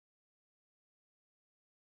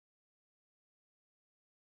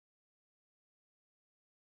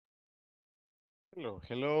Hello,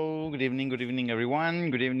 hello. Good evening,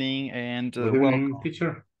 everyone. Good evening, and Good evening, welcome.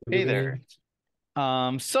 teacher. Good Hey there.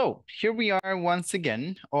 evening. So here we are once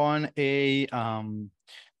again on a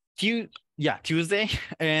Tuesday,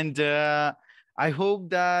 and I hope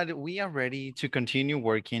that we are ready to continue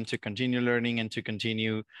working, to continue learning, and to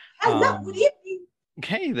continue. Hello, good evening.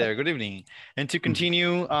 Hey there. Good evening, and to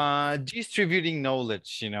continue distributing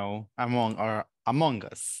knowledge, among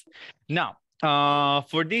us. Now,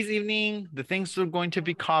 for this evening, the things we're going to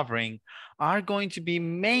be covering are going to be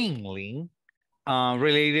mainly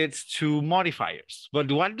related to modifiers.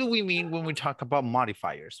 But what do we mean when we talk about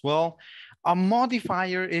modifiers? Well, a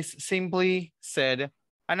modifier is simply said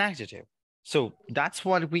an adjective. So that's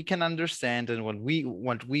what we can understand and what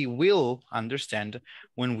we will understand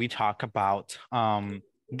when we talk about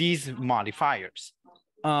these modifiers.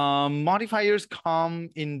 Modifiers come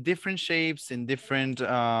in different shapes, in different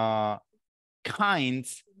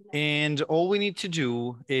kinds, and all we need to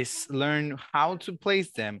do is learn how to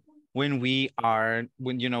place them when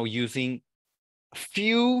using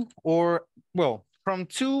few or well from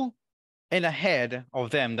two and ahead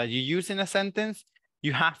of them that you use in a sentence.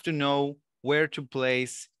 You have to know where to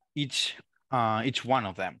place each one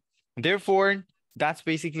of them. Therefore, that's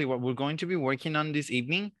basically what we're going to be working on this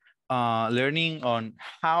evening, learning on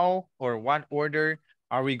how or what order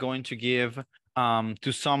are we going to give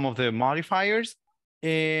to some of the modifiers.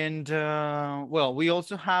 And well, we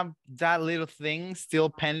also have that little thing still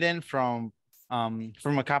pending from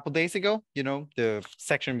a couple days ago, the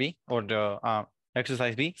section B or the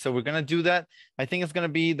exercise B. So we're gonna do that. I think it's gonna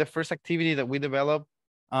be the first activity that we develop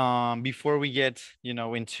before we get,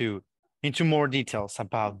 into more details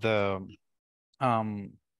about the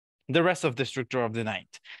rest of the structure of the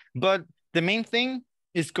night. But the main thing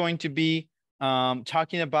is going to be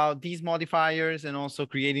talking about these modifiers and also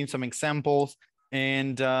creating some examples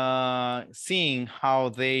and seeing how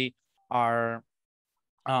they are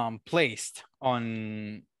placed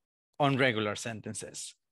on regular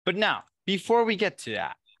sentences. But now, before we get to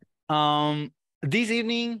that, this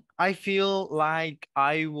evening, I feel like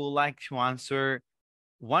I would like to answer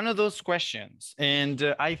one of those questions.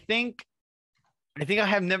 And I think I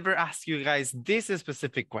have never asked you guys this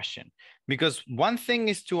specific question, because one thing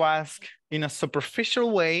is to ask in a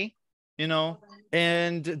superficial way,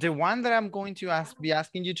 and the one that I'm going to be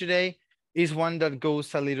asking you today is one that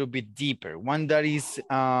goes a little bit deeper, one that is,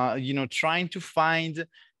 trying to find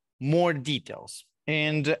more details.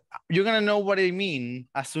 And you're going to know what I mean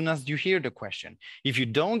as soon as you hear the question. If you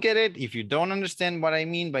don't get it, if you don't understand what I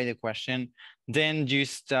mean by the question, then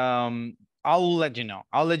just I'll let you know.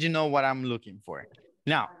 I'll let you know what I'm looking for.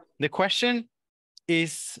 Now, the question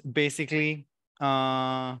is basically,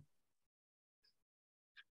 oh,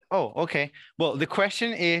 okay. Well, the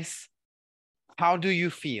question is, how do you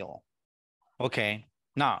feel? Okay.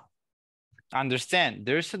 Now, understand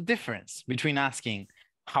there's a difference between asking,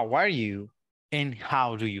 how are you, and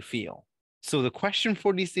how do you feel? So the question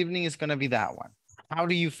for this evening is going to be that one. How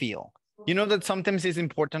do you feel? You know that sometimes it's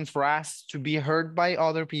important for us to be heard by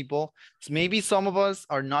other people. So maybe some of us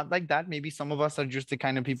are not like that. Maybe some of us are just the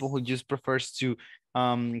kind of people who just prefers to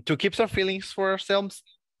keep our feelings for ourselves.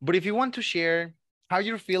 But if you want to share how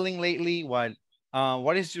you're feeling lately, what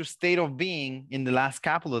is your state of being in the last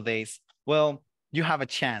couple of days, well, you have a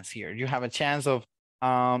chance here. You have a chance of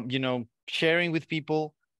sharing with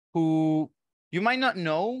people who you might not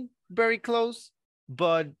know very close,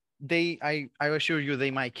 but I assure you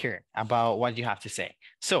they might care about what you have to say.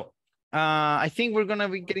 So I think we're gonna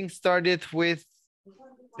be getting started with,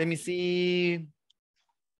 let me see,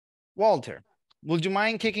 Walter. Would you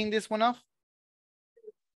mind kicking this one off?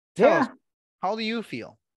 Tell us, Yeah. how do you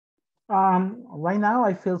feel? Right now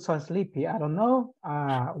I feel so sleepy. I don't know.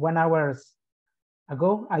 1 hours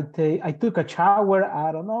ago, I took a shower.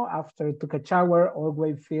 I don't know. After I took a shower,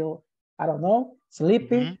 always feel, I don't know,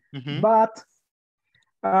 sleepy. But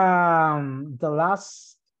the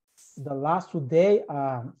last 2 days,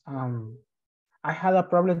 I had a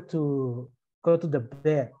problem to go to the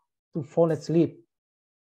bed to fall asleep.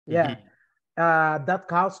 Yeah. That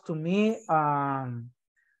caused to me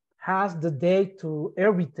has the day to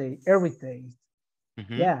irritate.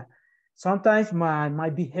 Yeah. Sometimes my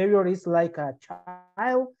behavior is like a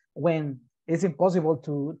child when it's impossible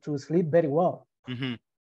to sleep very well.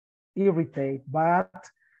 Irritate. But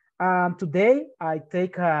today I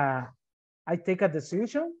take a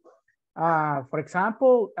decision. For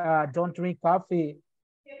example, don't drink coffee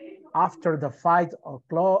after the 5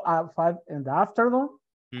 o'clock, 5 in the afternoon.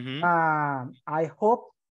 I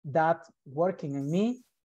hope that working in me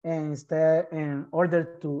instead in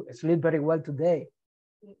order to sleep very well today.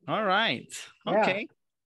 All right. Yeah. Okay.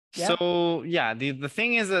 Yeah. So yeah, the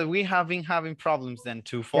thing is that we have been having problems then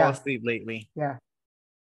to fall asleep lately. Yeah.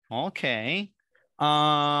 Okay.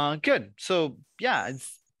 Good. So yeah,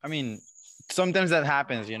 I mean, sometimes that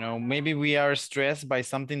happens, you know, maybe we are stressed by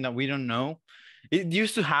something that we don't know. It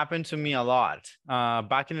used to happen to me a lot.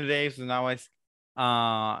 Back in the days when I was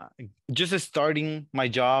just starting my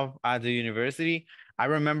job at the university, I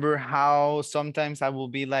remember how sometimes I will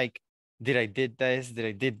be like, did I did this? Did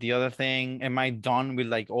I did the other thing? Am I done with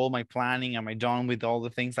like all my planning? Am I done with all the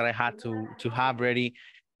things that I had to have ready?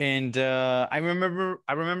 And I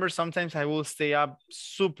remember sometimes I will stay up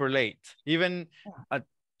super late, even at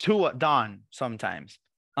 2 at dawn sometimes,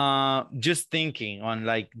 just thinking on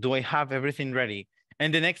like, do I have everything ready?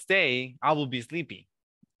 And the next day I will be sleepy,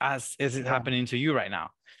 as is it happening to you right now.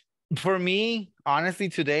 For me, honestly,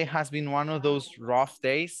 today has been one of those rough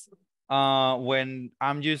days when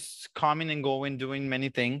I'm just coming and going, doing many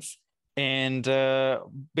things. And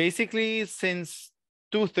basically, since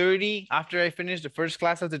 2:30, after I finished the first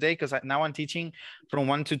class of the day, because now I'm teaching from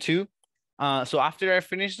 1 to 2. So after I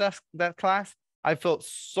finished that class, I felt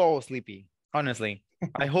so sleepy, honestly.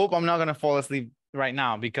 I hope I'm not going to fall asleep right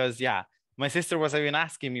now because, yeah, my sister was even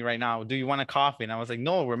asking me right now, do you want a coffee? And I was like,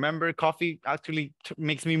 no, remember, coffee actually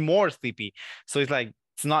makes me more sleepy. So it's like,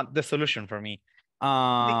 it's not the solution for me.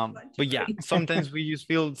 But yeah, sometimes we just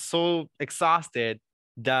feel so exhausted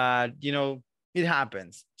that, you know, it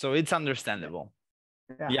happens. So it's understandable.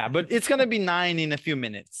 Yeah, but it's going to be 9 in a few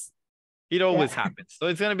minutes. It always happens. So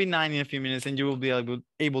it's going to be 9 in a few minutes and you will be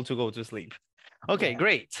able to go to sleep. Okay,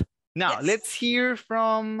 great. Now let's hear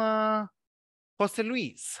from Jose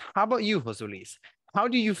Luis. How about you, Jose Luis? How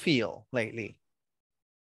do you feel lately?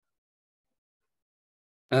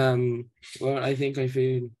 Well, I think I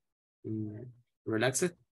feel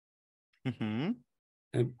relaxed.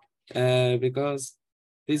 Because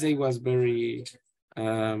this day was very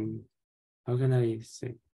how can I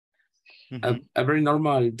say a very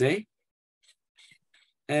normal day,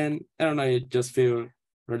 and I don't know, I just feel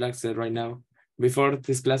relaxed right now. Before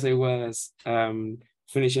this class I was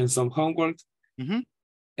finishing some homework,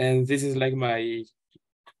 and this is like my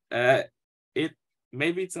it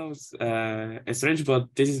maybe it sounds strange, but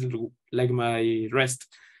this is like my rest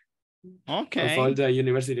of all the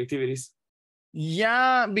university activities.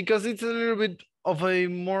 Yeah, because it's a little bit of a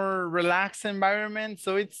more relaxed environment.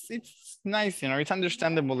 So it's nice, you know, it's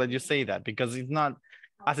understandable that you say that because it's not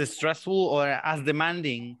as stressful or as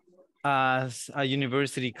demanding as a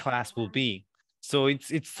university class will be. So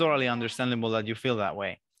it's totally understandable that you feel that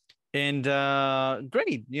way. And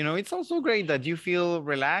great, you know, it's also great that you feel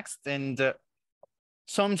relaxed and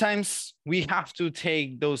sometimes we have to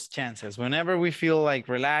take those chances. Whenever we feel like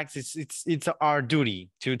relaxed, it's our duty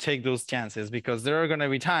to take those chances because there are going to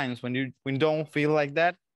be times when you don't feel like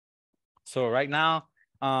that. So right now,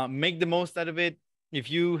 make the most out of it. If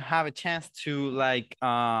you have a chance to like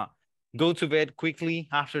go to bed quickly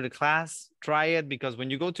after the class, try it because when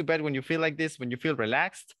you go to bed, when you feel like this, when you feel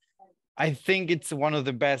relaxed, I think it's one of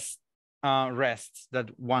the best rests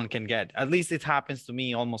that one can get. At least it happens to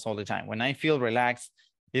me almost all the time. When I feel relaxed,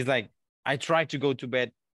 it's like I try to go to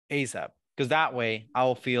bed ASAP because that way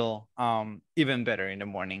I'll feel even better in the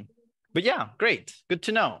morning. But yeah, great. Good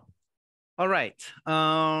to know. All right.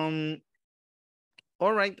 All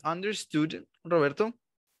right. Understood, Roberto.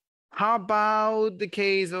 How about the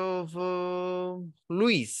case of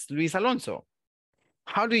Luis Alonso?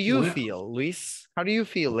 How do you feel, Luis? How do you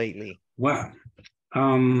feel lately? Well,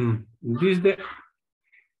 this day,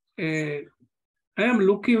 I am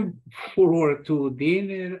looking forward to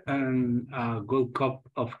dinner and a good cup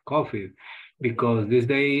of coffee because this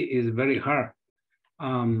day is very hard.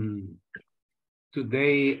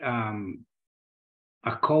 Today, a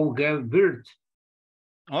cow gave birth.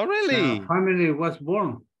 Oh, really? A family was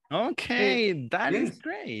born. Okay, that is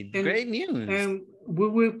great. Great news. And we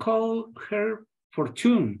will call her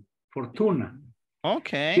Fortuna.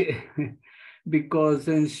 Okay. Because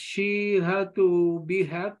she had to be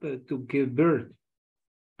happy to give birth.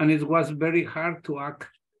 And it was very hard to act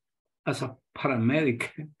as a paramedic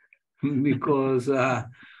because,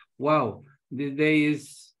 wow, this day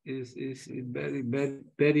is very, very,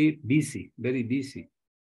 very busy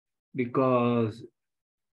because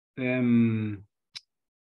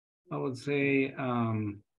I would say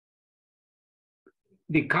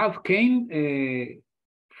the calf came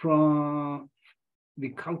from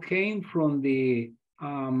the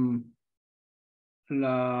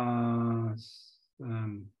las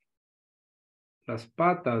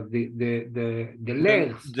patas, the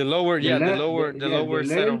legs. The lower, yeah, the lower set of, the lower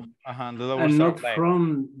and set not of legs.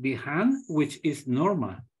 from the hand, which is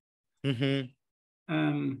normal.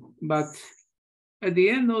 But at the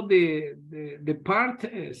end of the part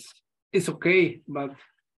is okay, but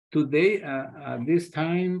today at this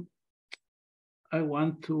time I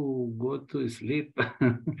want to go to sleep.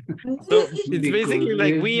 So it's basically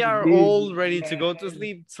like we are all ready to go to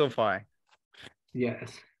sleep so far.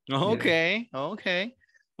 Yes. Okay, okay.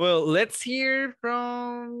 Well, let's hear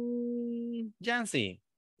from Jancy.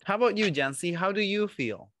 How about you, Jancy? How do you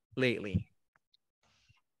feel lately?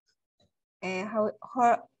 Oh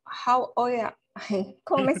yeah,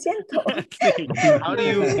 ¿cómo me siento? How do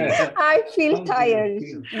you feel? I feel tired,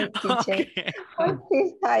 teacher. Okay. I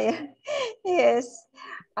feel tired. Yes,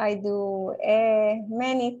 I do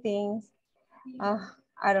many things.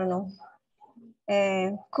 I don't know.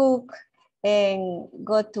 Cook and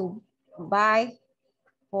go to buy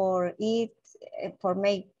for eat, for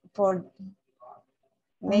make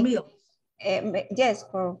Meals. yes,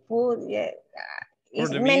 for food. Yeah,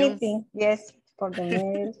 it's the many meals? things. Yes, for the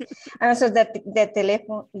meals. And also the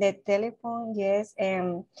telephone. Yes,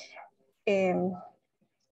 I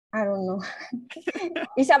don't know.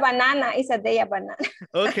 It's a banana. It's a day a banana.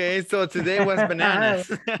 Okay, so today was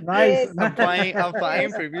bananas. Nice. Yes.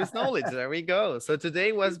 Applying previous knowledge. There we go. So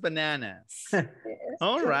today was bananas. Yes.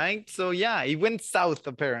 All right. So yeah, it went south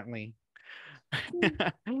apparently.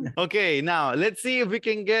 Okay, now let's see if we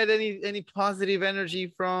can get any positive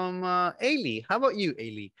energy from Ailey. How about you,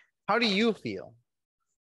 Ailey? How do you feel?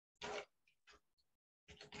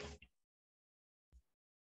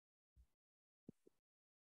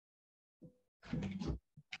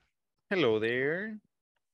 Hello there.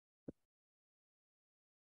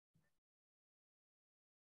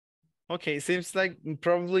 Okay, seems like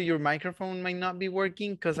probably your microphone might not be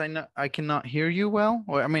working because I cannot hear you well.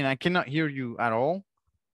 Or I mean, I cannot hear you at all.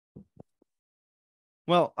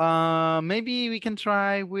 Well, maybe we can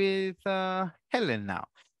try with Helen now.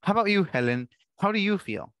 How about you, Helen? How do you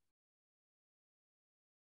feel?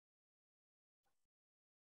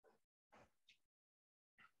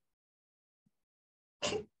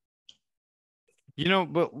 You know,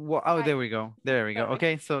 but oh, there we go. There we go. Sorry.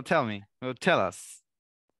 Okay, so tell me. Well, tell us.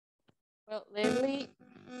 Well, lately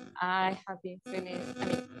I have been feeling,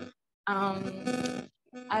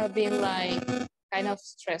 I've been like kind of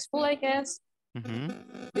stressful, I guess,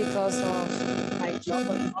 because of my job,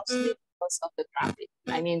 but mostly because of the traffic.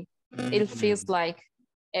 I mean, it feels like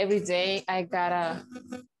every day I gotta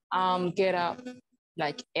get up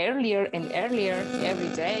like earlier and earlier every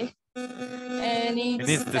day. And It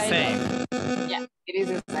is the same. Yeah, it is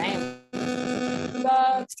the same.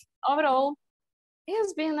 But overall, it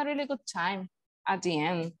has been a really good time at the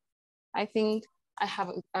end. I think I have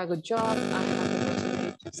a good job, I have the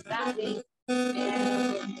opportunity to study,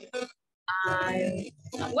 and I'm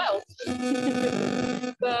well.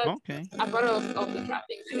 But Okay. a part of the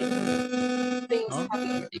traffic, things have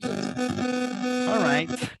been really good. All right,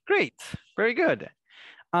 great, very good.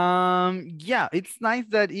 Yeah, it's nice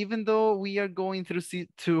that even though we are going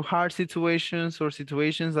through hard situations or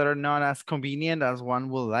situations that are not as convenient as one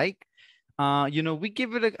would like, you know, we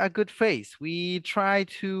give it a good face. We try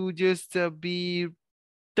to just be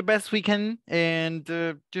the best we can and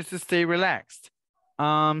just to stay relaxed.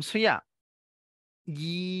 So yeah.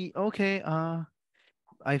 Okay.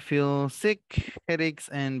 I feel sick, headaches,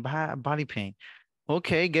 and body pain.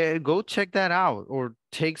 Okay, go check that out or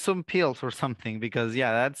take some pills or something because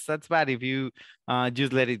yeah, that's bad if you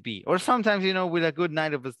just let it be. Or sometimes, you know, with a good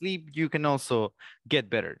night of sleep, you can also get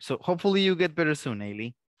better. So hopefully you get better soon,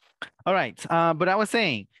 Ailey. All right, but I was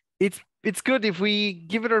saying it's good if we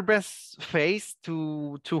give it our best face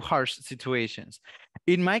to harsh situations.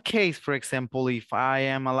 In my case, for example, if I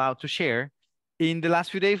am allowed to share, in the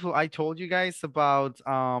last few days, I told you guys about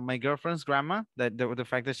my girlfriend's grandma, that the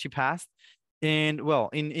fact that she passed. And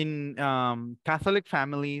well, in Catholic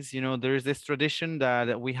families, you know, there's this tradition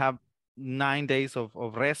that we have 9 days of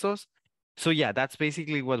rezos. So yeah, that's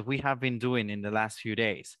basically what we have been doing in the last few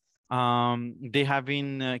days. They have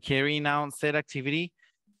been carrying out said activity,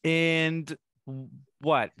 and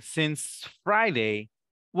what, since Friday,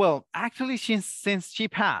 well, actually since she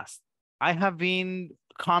passed, I have been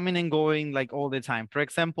coming and going like all the time. For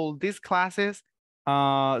example, these classes,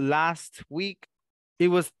 last week, it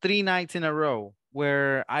was 3 nights in a row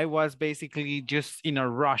where I was basically just in a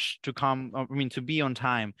rush to come, I mean, to be on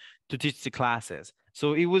time to teach the classes.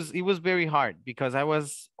 So it was very hard because I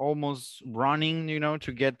was almost running, you know,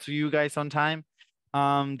 to get to you guys on time.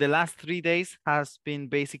 The last 3 days has been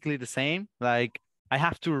basically the same. Like I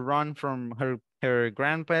have to run from her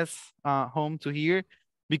grandpa's home to here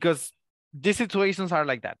because these situations are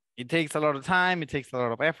like that. It takes a lot of time, it takes a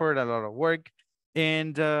lot of effort, a lot of work.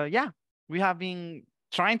 And yeah, we have been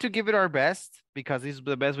trying to give it our best because this is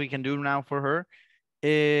the best we can do now for her.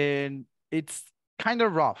 and it's kind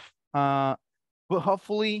of rough. But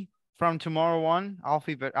hopefully from tomorrow on, I'll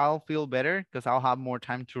feel better because I'll have more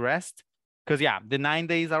time to rest. Because yeah, the 9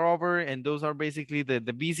 days are over, and those are basically the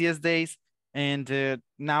busiest days. And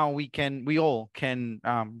now we all can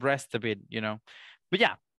rest a bit, you know. But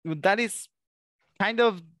yeah, that is kind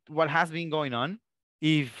of what has been going on.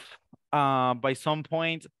 If by some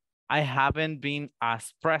point I haven't been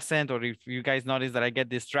as present, or if you guys notice that I get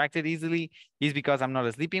distracted easily, is because I'm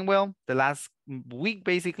not sleeping well. The last week,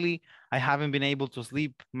 basically, I haven't been able to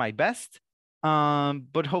sleep my best.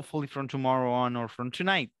 But hopefully from tomorrow on or from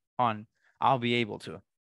tonight on, I'll be able to.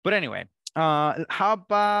 But anyway, how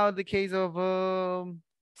about the case of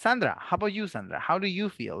Sandra? How about you, Sandra? How do you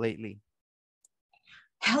feel lately?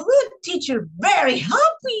 Hello, teacher. Very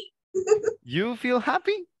happy. You feel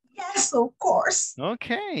happy? Yes, of course.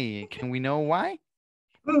 Okay. Can we know why?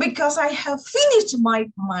 Because I have finished my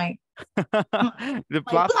the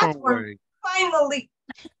platform work. Finally.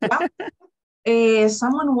 Yeah.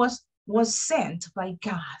 Someone was sent by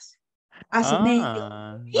God as an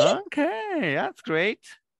angel. Okay, that's great.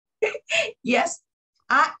 Yes,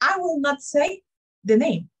 I will not say the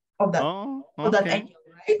name of that, of that angel,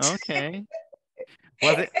 right? Okay.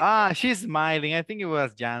 Was it? She's smiling. I think it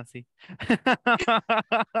was Jancy.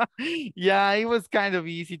 Yeah, it was kind of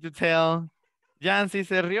easy to tell. Jancy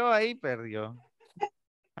se rió ahí, perdió.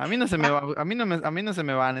 A mí no se me va, a mí no se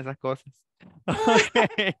me van esas cosas.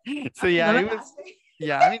 Okay. So yeah, it was,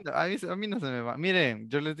 yeah, a mí no se me va. Miren,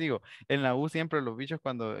 yo les digo, en la U siempre los bichos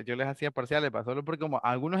cuando yo les hacía parciales, solo porque como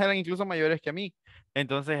algunos eran incluso mayores que a mí,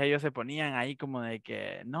 entonces ellos se ponían ahí como de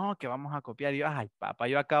que, no, que vamos a copiar. Y yo, ay, papá,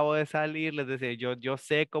 yo acabo de salir, les decía, yo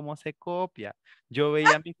sé cómo se copia. Yo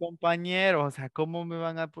veía a mis compañeros, o sea, ¿cómo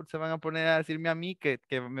se van a poner a decirme a mí que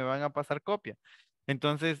me van a pasar copia?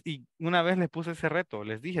 Entonces, y una vez les puse ese reto,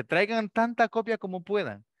 les dije, traigan tanta copia como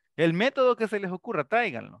puedan. El método que se les ocurra,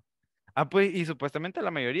 tráiganlo. Pues, y supuestamente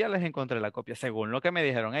la mayoría les encontré la copia, según lo que me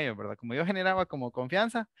dijeron ellos, ¿verdad? Como yo generaba como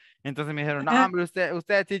confianza, entonces me dijeron, no, hombre,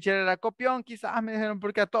 usted, teacher, era copión, quizás me dijeron,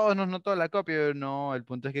 porque a todos nos notó la copia. Yo, no, el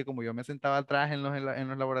punto es que como yo me sentaba atrás en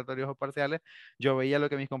los laboratorios o parciales, yo veía lo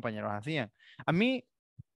que mis compañeros hacían. A mí,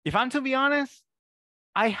 if I'm to be honest,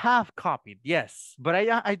 I have copied, yes, but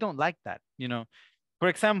I don't like that, you know. For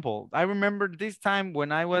example, I remember this time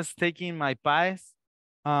when I was taking my PAES.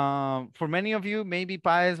 For many of you, maybe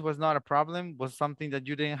PAES was not a problem, was something that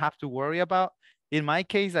you didn't have to worry about. In my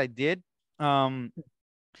case, I did. And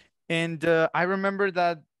I remember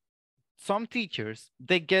that some teachers,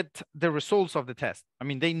 they get the results of the test. I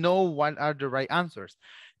mean, they know what are the right answers.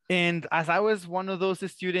 And as I was one of those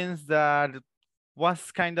students that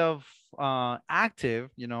was kind of active,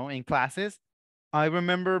 you know, in classes, I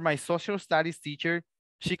remember my social studies teacher,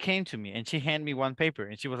 she came to me and she handed me one paper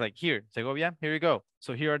and she was like, here, Segovia, here you go.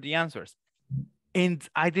 So here are the answers. And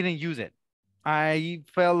I didn't use it. I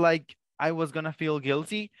felt like I was going to feel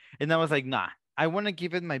guilty. And I was like, nah, I want to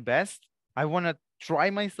give it my best. I want to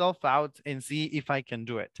try myself out and see if I can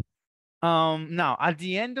do it. Now, at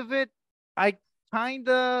the end of it, I kind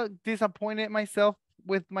of disappointed myself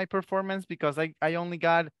with my performance because I only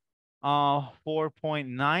got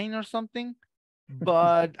 4.9 or something.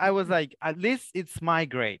 But I was like, at least it's my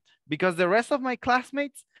grade, because the rest of my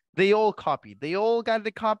classmates, they all copied. They all got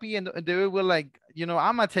the copy and they were like, you know,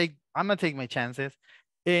 I'm gonna take my chances.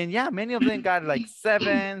 And yeah, many of them got like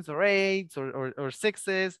 7s or 8s or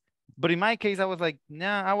 6s. But in my case, I was like,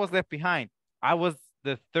 nah, I was left behind. I was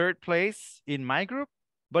the 3rd place in my group,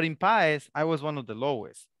 but in PAES, I was one of the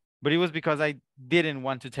lowest. But it was because I didn't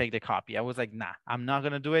want to take the copy. I was like, nah, I'm not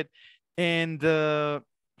gonna do it. And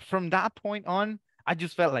from that point on, I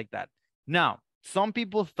just felt like that. Now, some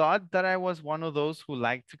people thought that I was one of those who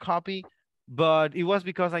liked to copy, but it was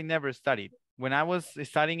because I never studied. When I was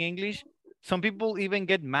studying English, some people even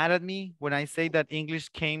get mad at me when I say that English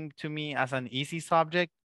came to me as an easy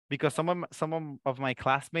subject, because some of my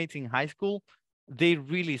classmates in high school, they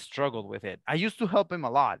really struggled with it. I used to help them a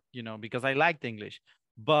lot, you know, because I liked English.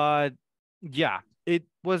 But yeah, it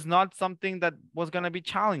was not something that was going to be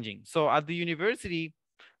challenging. So at the university,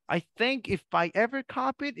 I think if I ever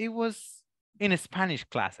copied, it was in Spanish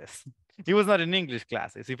classes. It was not in English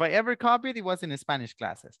classes. If I ever copied, it was in Spanish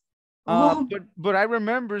classes. But I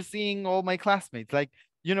remember seeing all my classmates, like,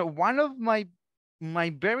 you know, one of my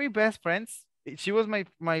very best friends, she was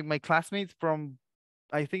my classmates from,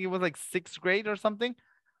 I think it was like 6th grade or something.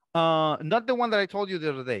 Not the one that I told you the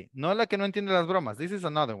other day. No la que no entiende las bromas. This is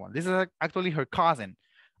another one. This is actually her cousin.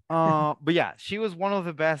 But yeah, she was one of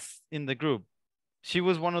the best in the group. She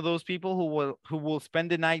was one of those people who will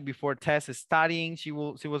spend the night before tests studying. She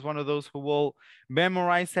was one of those who will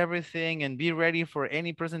memorize everything and be ready for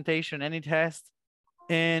any presentation, any test.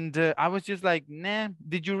 And I was just like, nah,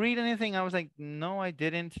 did you read anything? I was like, no, I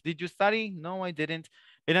didn't. Did you study? No, I didn't.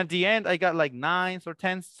 And at the end, I got like 9s or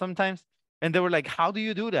 10s sometimes. And they were like, how do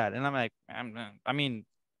you do that? And I'm like, I mean,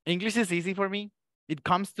 English is easy for me. It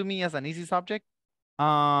comes to me as an easy subject.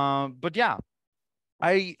 But yeah,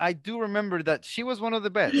 I do remember that she was one of the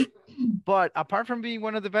best. But apart from being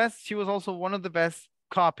one of the best, she was also one of the best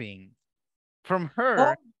copying. From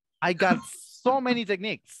her, I got so many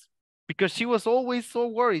techniques because she was always so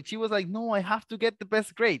worried. She was like, no, I have to get the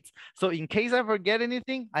best grades. So in case I forget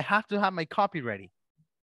anything, I have to have my copy ready.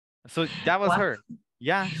 So that was her.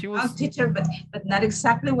 Yeah, she was. Teacher, but not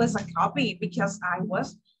exactly was a copy because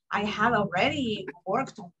I had already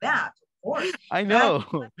worked on that. I know.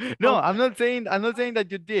 No, I'm not saying that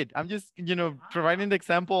you did. I'm just, providing the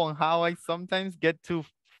example on how I sometimes get to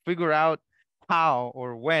figure out how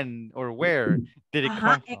or when or where did it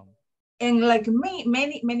come from. And like me,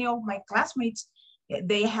 many of my classmates,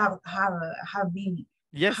 they have been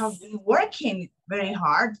working very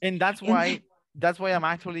hard. And that's why I'm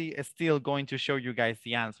actually still going to show you guys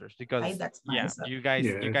the answers because nice. You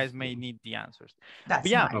guys may need the answers. That's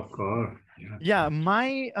nice. Of course. Yeah,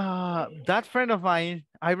 my that friend of mine,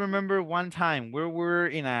 I remember one time we were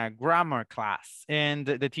in a grammar class and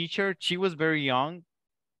the teacher, she was very young.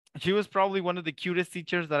 She was probably one of the cutest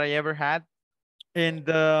teachers that I ever had. And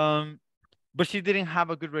but she didn't have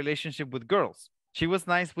a good relationship with girls. She was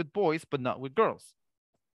nice with boys, but not with girls.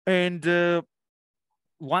 And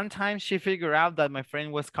one time she figured out that my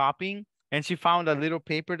friend was copying and she found a little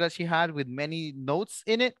paper that she had with many notes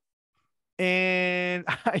in it. And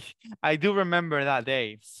I do remember that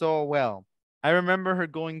day so well. I remember her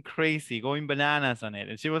going crazy, going bananas on it.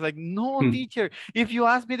 And she was like, no, teacher, if you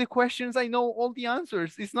ask me the questions, I know all the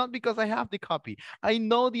answers. It's not because I have the copy. I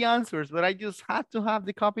know the answers, but I just had to have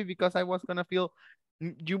the copy because I was going to feel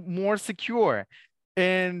more secure.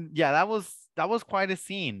 And yeah, that was quite a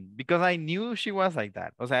scene because I knew she was like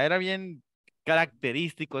that. O sea, era bien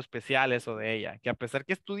característico, especial eso de ella, que a pesar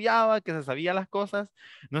que estudiaba, que se sabía las cosas,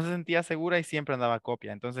 no se sentía segura y siempre andaba a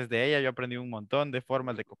copia. Entonces de ella yo aprendí un montón de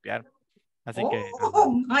formas de copiar. Así que...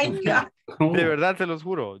 Oh my God. De verdad, se los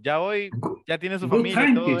juro. Ya tiene su familia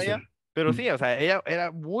y todo ella. Pero sí, o sea, ella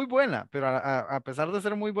era muy buena, pero a pesar de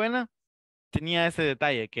ser muy buena, tenía ese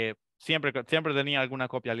detalle que siempre tenía alguna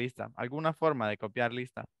copia lista, alguna forma de copiar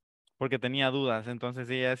lista, porque tenía dudas. Entonces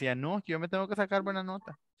ella decía, no, yo me tengo que sacar buena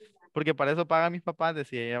nota, porque para eso pagan mis papás.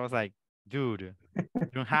 Decía, ella was like, dude, you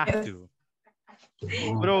don't have to.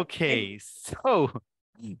 But okay, so,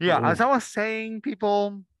 yeah, as I was saying,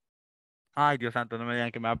 people... Ay, Dios santo, no me digan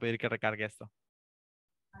que me va a pedir que recargue esto.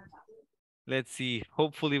 Let's see.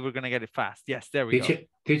 Hopefully we're going to get it fast. Yes, there we go.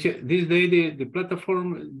 Teacher, this day the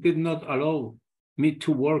platform did not allow me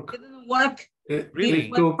to work. It didn't work. Really?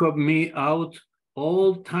 It took me out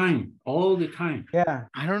all the time. Yeah.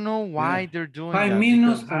 I don't know why they're doing 5 that.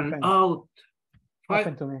 minutes and out.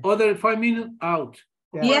 Other 5 minutes out.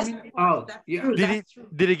 Yeah. Yes. Out. Yeah.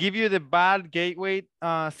 Did it give you the bad gateway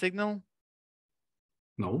signal?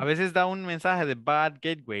 No. A veces da un mensaje de bad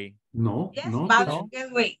gateway. No. Yes, No. bad No.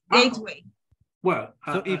 gateway. Well,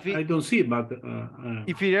 So I don't see it, but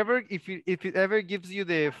if it ever gives you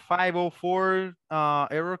the 504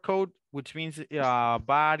 error code, which means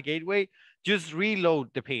bad gateway, just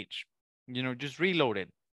reload the page. Just reload it.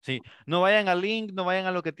 Sí, no vayan al link, no vayan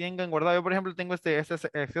a lo que tengan guardado. Yo, por ejemplo, tengo este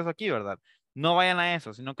acceso aquí, ¿verdad? No vayan a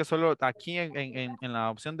eso, sino que solo aquí en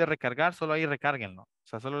la opción de recargar, solo ahí recárguenlo. O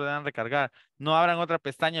sea, solo le dan recargar. No abran otra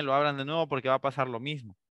pestaña y lo abran de nuevo porque va a pasar lo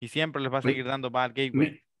mismo. Y siempre les va a seguir dando bad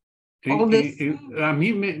gateway. A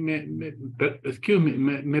mí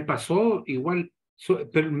me pasó igual,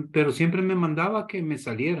 pero siempre me mandaba que me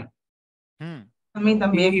saliera. A mí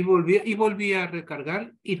también. Y volví a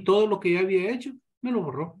recargar y todo lo que ya había hecho me lo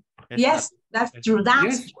borró. Yes, that's true.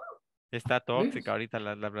 That's true. Está tóxica ahorita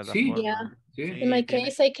la plataforma. Sí. Yeah. Sí, In my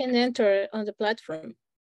case, I can enter on the platform.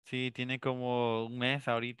 Sí, tiene como un mes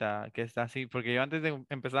ahorita que está así, porque yo antes de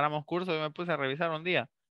empezáramos curso, yo me puse a revisar un día.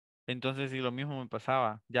 Entonces, sí, lo mismo me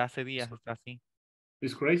pasaba. Ya hace días está así.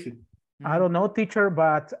 It's crazy. I don't know, teacher,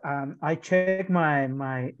 but I check my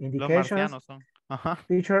indications. Los marcianos son. Ajá.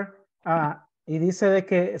 Teacher, y dice de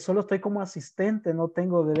que solo estoy como asistente, no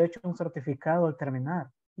tengo derecho a un certificado al terminar.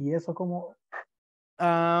 Y eso como...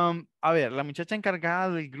 A ver, la muchacha encargada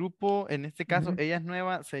del grupo, en este caso, ella es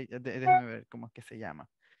nueva, déjeme ver cómo es que se llama.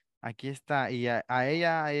 Aquí está, y a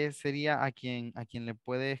ella sería a quien le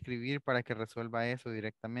puede escribir para que resuelva eso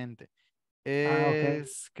directamente. Okay.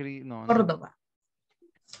 No, Córdoba.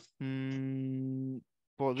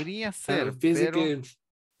 Podría ser, Fíjese pero... que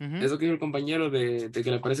eso que dijo el compañero de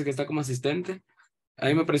que le parece que está como asistente, a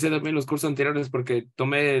mí me parecía también los cursos anteriores porque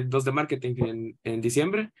tomé 2 de marketing en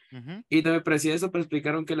diciembre y también me parecía eso, pero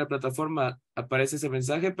explicaron que en la plataforma aparece ese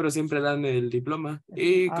mensaje, pero siempre dan el diploma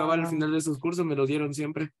y cabal al final de esos cursos me lo dieron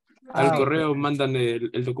siempre. Al correo mandan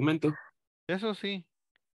el documento. Eso sí,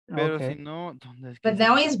 pero si no, ¿dónde es que But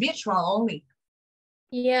now it's virtual only.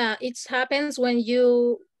 Yeah, it happens when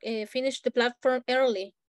you finish the platform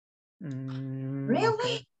early.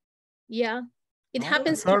 Really? Yeah, it Oh,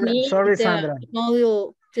 happens to sorry, me. sorry, The Sandra.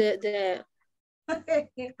 module, the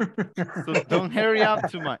So don't hurry up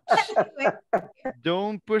too much.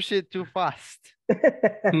 Don't push it too fast.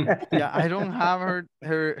 Yeah, I don't have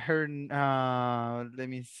her let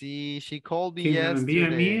me see. She called me Quien me envía a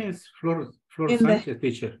mí yesterday. es Flor In Sánchez,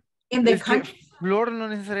 teacher. In the Es que country. Flor no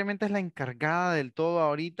necesariamente es la encargada del todo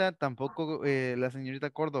ahorita, tampoco la señorita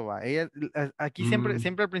Córdoba. Ella, aquí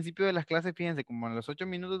siempre al principio de las clases, fíjense, como en los 8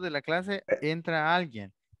 minutos de la clase entra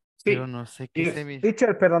alguien, pero Sí, no sé qué se me...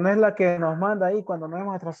 Teacher, pero no es la que nos manda ahí cuando nos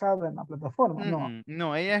hemos atrasado en la plataforma, no.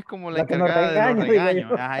 No, ella es como la La que nos encargada de los regaña, digo regaños.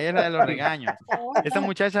 yo. Ajá, ella es la de los regaños. Esa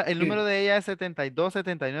muchacha, el sí. número de ella es 72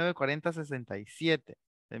 79 40 67.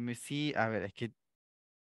 Sí, a ver, es que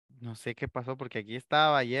no sé qué pasó porque aquí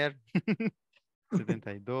estaba ayer.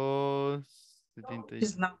 72, 70.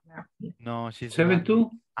 It's not. No, she's not.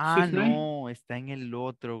 7269. No, está en el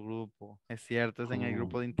otro grupo. Es cierto, es en el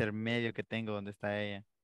grupo de intermedio que tengo donde está ella.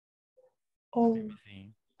 Oh.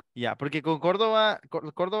 Sí. Ya, porque con Córdoba,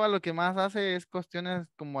 Córdoba lo que más hace es cuestiones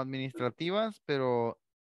como administrativas, pero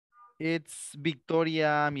es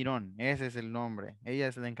Victoria Mirón, ese es el nombre. Ella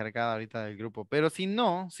es la encargada ahorita del grupo. Pero si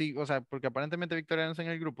no, sí, o sea, porque aparentemente Victoria no está en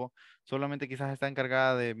el grupo, solamente quizás está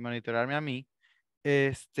encargada de monitorearme a mí.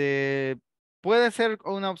 Puede ser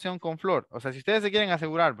una opción con Flor. O sea, si ustedes se quieren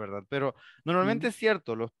asegurar, ¿verdad? Pero normalmente es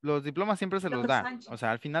cierto, los diplomas siempre se los dan. O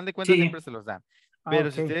sea, al final de cuentas siempre Sí, se los dan. Ah,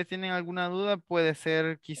 Pero si ok. ustedes tienen alguna duda, puede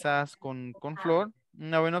ser quizás con Flor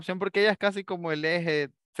una buena opción porque ella es casi como el eje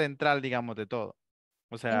central, digamos, de todo.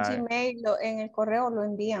 O En sea, Gmail, en el correo lo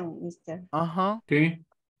envían, mister. ajá. sí.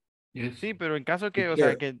 Yes. Sí, pero en caso que, o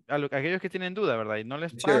sea, Teacher, que a aquellos que tienen duda, ¿verdad? Y no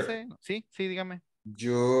les teacher, pase, sí, sí, dígame.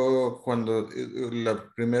 yo cuando la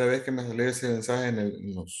primera vez que me salió ese mensaje en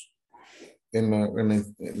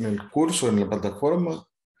el curso, en la plataforma,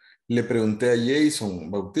 le pregunté a Jason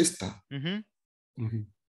Bautista. Ujú.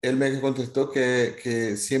 Él me contestó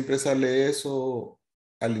que siempre sale eso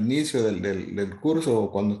al inicio del curso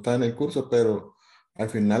o cuando está en el curso, pero al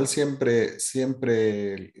final siempre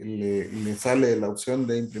le sale la opción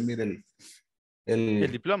de imprimir El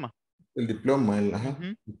el, diploma. el diploma,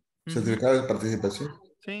 Ujú, ujú. certificado de participación.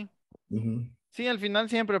 Sí. Ujú. Sí, al final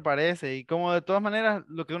siempre aparece y como de todas maneras,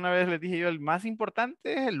 lo que una vez les dije yo, el más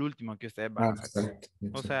importante es el último que ustedes van Ah, a sacar. exacto, O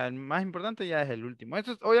exacto. sea, el más importante ya es el último.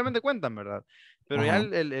 Estos obviamente cuentan, ¿verdad? Pero ya Ajá.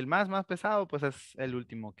 el más pesado, pues es el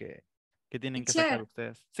último que tienen que sacar Teacher,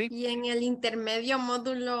 ustedes. Sí. y en el intermedio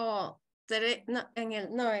módulo 3, no,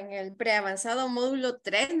 en el preavanzado módulo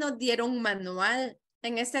 3 nos dieron un manual.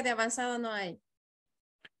 En este de avanzado no hay.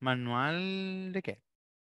 ¿Manual de qué?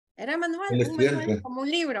 Era manual, El un manual, estudiante. como un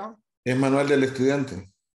libro. Es manual del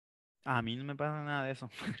estudiante. A mí no me pasa nada de eso.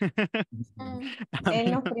 Mm. A mí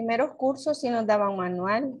En los no. primeros cursos sí nos daban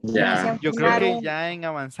manual, nos Ya. hacían Yo creo firmar que ya en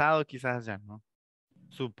avanzado quizás ya no.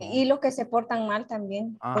 y Supongo. los que se portan mal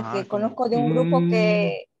también, Ajá, porque como... conozco de un grupo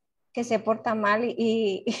que se porta mal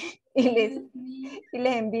y les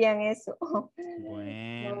envían eso.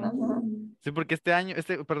 Bueno. Ajá. Sí, porque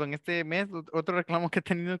perdón, este mes, otro reclamo que he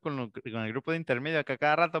tenido con el grupo de intermedio, que a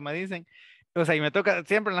cada rato me dicen, o sea, y me toca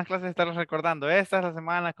siempre en las clases estarles recordando, esta es la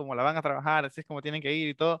semana, como la van a trabajar, así es como tienen que ir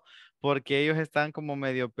y todo, porque ellos están como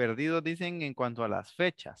medio perdidos, dicen, en cuanto a las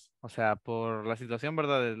fechas, o sea, por la situación,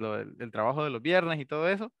 ¿verdad? Del trabajo de los viernes y todo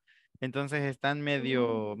eso, entonces están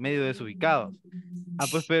medio desubicados. Ah,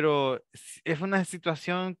 pues, pero es una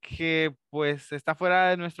situación que pues está fuera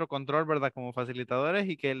de nuestro control, ¿verdad? Como facilitadores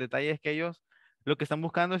y que el detalle es que ellos lo que están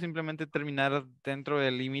buscando es simplemente terminar dentro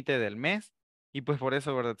del límite del mes y pues por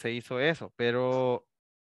eso, ¿verdad? Se hizo eso, pero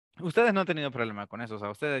ustedes no han tenido problema con eso, o sea,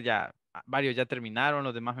 ustedes ya, varios ya terminaron,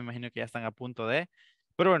 los demás me imagino que ya están a punto de,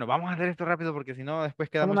 pero bueno, vamos a hacer esto rápido porque si no después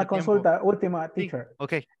queda Solo mucho una tiempo. consulta última, Sí, teacher.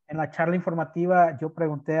 ok. En la charla informativa yo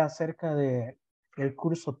pregunté acerca de el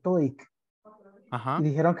curso TOEIC y Ajá.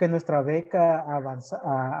 dijeron que nuestra beca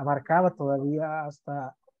abarcaba todavía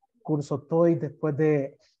hasta curso TOEIC después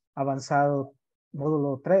de avanzado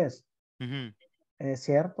módulo 3. Ujú. ¿Es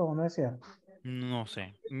cierto o no es cierto? No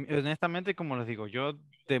sé. Honestamente, como les digo, yo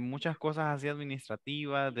de muchas cosas así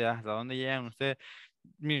administrativas, de hasta dónde llegan ustedes,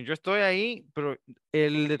 miren, yo estoy ahí, pero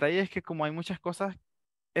el detalle es que como hay muchas cosas,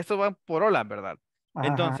 esto va por olas, ¿verdad? Ajá.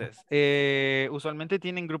 Entonces, usualmente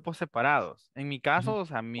tienen grupos separados. En mi caso, o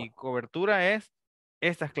sea, mi cobertura es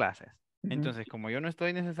estas clases. Entonces, como yo no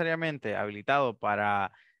estoy necesariamente habilitado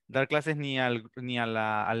para dar clases al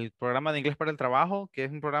programa de inglés para el trabajo, que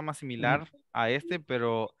es un programa similar a este,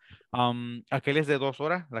 pero aquel es de 2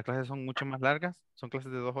 horas, las clases son mucho más largas, son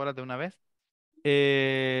clases de 2 horas de una vez.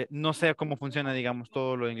 No sé cómo funciona, digamos,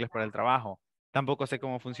 todo lo de inglés para el trabajo. Tampoco sé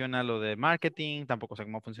cómo funciona lo de marketing, tampoco sé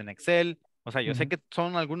cómo funciona Excel. O sea, yo sé que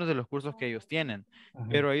son algunos de los cursos que ellos tienen,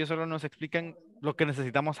 pero ellos solo nos explican lo que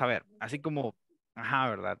necesitamos saber. Así como, ajá,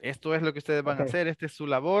 ¿verdad? Esto es lo que ustedes van a hacer, esta es su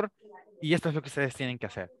labor y esto es lo que ustedes tienen que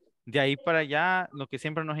hacer. De ahí para allá, lo que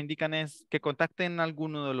siempre nos indican es que contacten a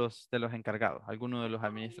alguno de los encargados, alguno de los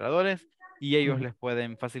administradores, y ellos les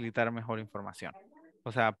pueden facilitar mejor información.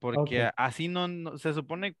 O sea, porque así se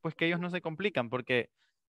supone pues que ellos no se complican, porque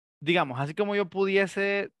digamos, así como yo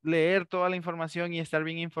pudiese leer toda la información y estar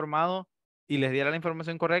bien informado y les diera la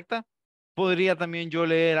información correcta, podría también yo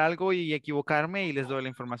leer algo y equivocarme y les doy la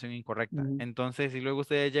información incorrecta. Entonces, si luego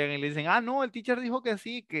ustedes llegan y le dicen, ah, no, el teacher dijo que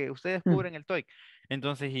sí, que ustedes cubren el TOEIC.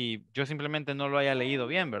 Entonces, y yo simplemente no lo haya leído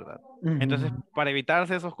bien, ¿verdad? Entonces, para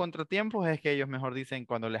evitarse esos contratiempos, es que ellos mejor dicen,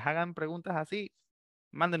 cuando les hagan preguntas así,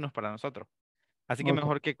 mándenos para nosotros. Así que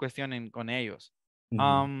mejor que cuestionen con ellos.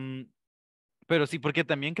 Pero sí, porque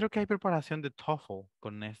también creo que hay preparación de TOEFL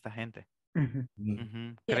con esta gente.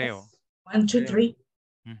 Creo. Yes. 1, 2, 3.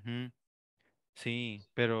 Sí,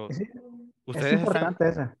 pero Es importante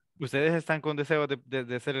eso. ustedes están con deseo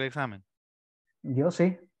de hacer el examen. Yo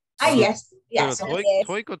sí. Ah, yes. Pero Yes.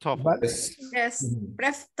 TOEIC o TOEFL. Yes.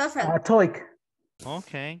 TOEFL. TOEIC.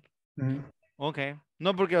 Ok. Ok.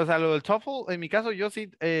 No, porque, o sea, lo del TOEFL, en mi caso, yo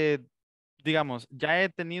sí, digamos, ya he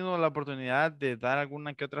tenido la oportunidad de dar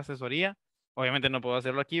alguna que otra asesoría. Obviamente no puedo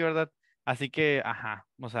hacerlo aquí, ¿verdad? Así que, ajá,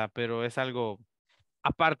 o sea, pero es algo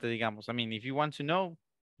aparte, digamos. I mean, if you want to know,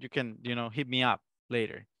 you can, hit me up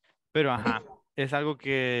later. Pero, ajá, es algo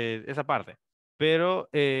que es aparte. Pero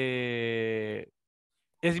es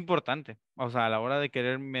importante, o sea, a la hora de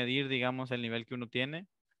querer medir, digamos, el nivel que uno tiene.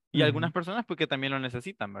 Y algunas personas, pues, que también lo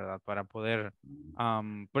necesitan, ¿verdad? Para poder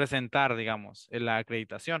presentar, digamos, la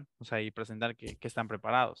acreditación, o sea, y presentar que están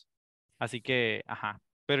preparados. Así que, ajá.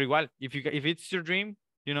 Pero igual, if it's your dream,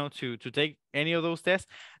 to take any of those tests,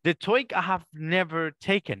 the TOEIC, I have never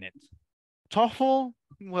taken it. TOEFL,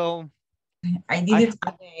 well, I did it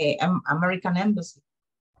at the American Embassy.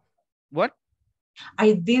 What?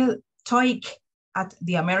 I did TOEIC at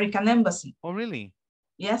the American Embassy. Oh, really?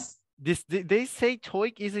 Yes. They say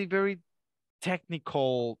TOEIC is a very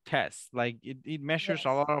technical test. Like it measures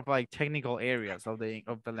a lot of like technical areas of the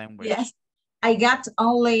language. Yes. I got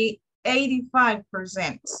only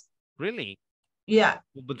 85%. Really? Yeah.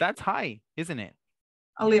 But that's high, isn't it?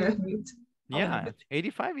 A little bit. Yeah,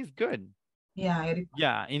 85 is good. Yeah. 85.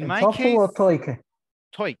 Yeah, in my TOEFL case, or TOEIC?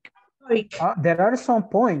 TOEIC. TOEIC. There are some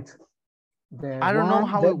points. I don't know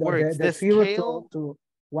how it works. The 0 to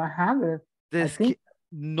 100.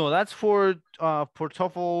 No, that's for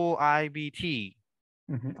TOEFL IBT.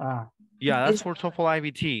 Yeah, that's for TOEFL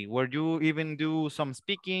IBT, where you even do some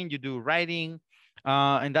speaking, you do writing,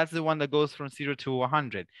 and that's the one that goes from 0 to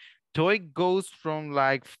 100. TOEIC goes from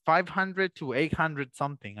like 500 to 800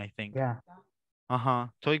 something, I think. Yeah.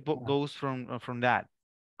 TOEIC goes from that.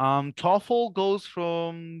 TOEFL goes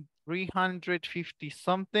from 350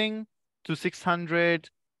 something to 600.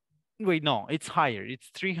 Wait, no, it's higher. It's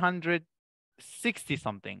 360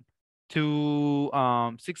 something to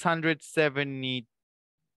 670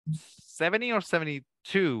 or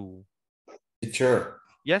 72. Teacher.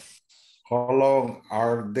 Yes. How long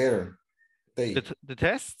are there? The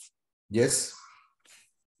tests? Yes.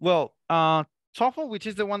 Well, TOEFL, which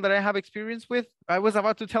is the one that I have experience with, I was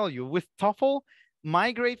about to tell you, with TOEFL,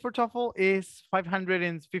 my grade for TOEFL is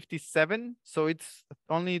 557. So it's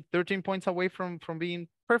only 13 points away from being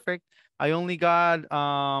perfect. I only got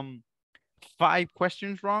 5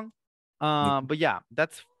 questions wrong. But yeah,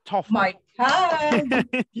 that's TOEFL. My God.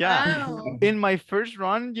 Yeah. Wow. In my first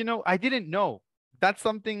run, I didn't know. That's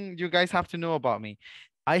something you guys have to know about me.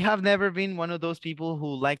 I have never been one of those people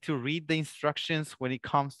who like to read the instructions when it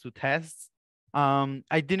comes to tests.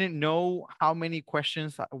 I didn't know how many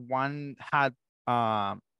questions one had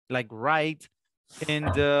like right. And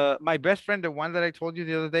my best friend, the one that I told you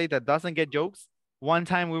the other day that doesn't get jokes, one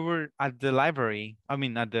time we were at the library, at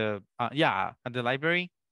the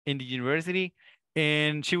library in the university,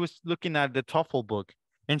 and she was looking at the TOEFL book,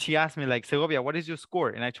 and she asked me like, Segovia, what is your score?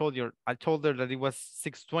 And I told her that it was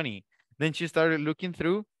 620. Then she started looking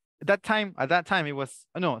through, at that time it was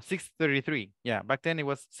no 6:33. Yeah, back then it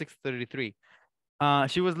was 6:33.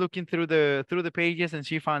 She was looking through the pages and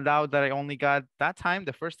she found out that I only got that time,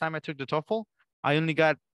 the first time I took the TOEFL, I only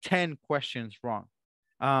got 10 questions wrong.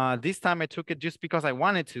 This time I took it just because I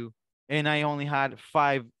wanted to, and I only had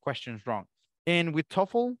 5 questions wrong. And with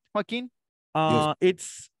TOEFL, Joaquin, Yes.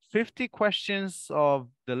 it's 50 questions of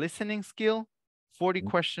the listening skill, 40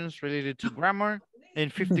 questions related to grammar,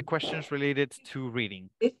 and 50 questions related to reading.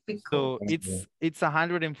 So it's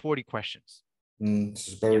 140 questions.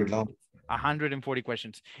 It's very long. 140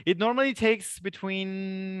 questions. It normally takes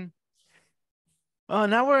between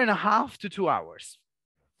an hour and a half to 2 hours.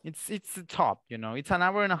 It's the top, you know, it's an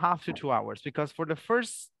hour and a half to 2 hours, because for the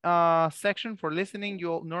first section for listening,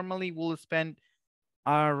 you'll normally will spend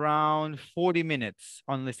around 40 minutes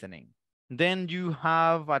on listening. Then you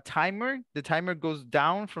have a timer. The timer goes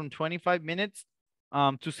down from 25 minutes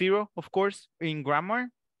to 0, of course, in grammar.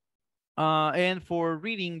 And for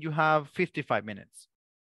reading, you have 55 minutes.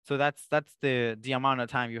 So that's the amount of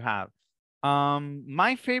time you have.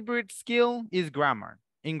 My favorite skill is grammar.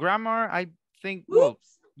 In grammar, I think, well,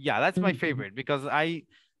 yeah, that's my favorite because I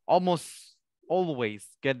almost always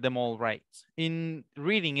get them all right. In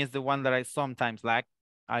reading is the one that I sometimes lack.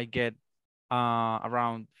 I get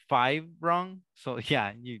around 5 wrong. So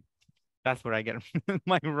yeah, that's where I get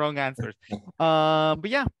my wrong answers. But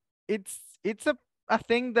yeah, it's a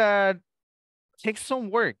thing that takes some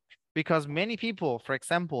work, because many people, for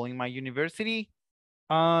example, in my university,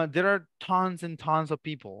 there are tons and tons of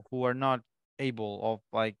people who are not able of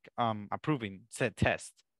like approving said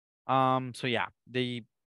test. So yeah, they,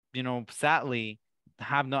 you know, sadly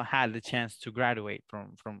have not had the chance to graduate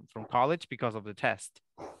from college because of the test.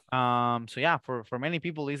 So yeah, for many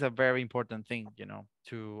people, it's a very important thing, you know,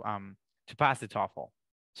 to pass the TOEFL.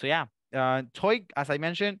 So yeah, TOEIC, as I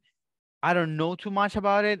mentioned, I don't know too much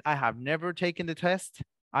about it. I have never taken the test.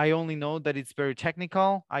 I only know that it's very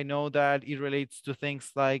technical. I know that it relates to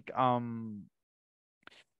things like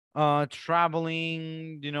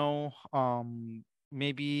traveling, you know,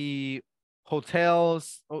 maybe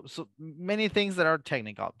hotels, so many things that are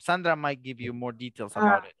technical. Sandra might give you more details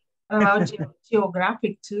about it. About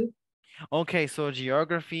geographic too. Okay, so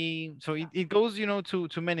geography, so it goes, you know,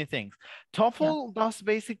 to many things. TOEFL does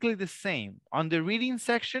basically the same. On the reading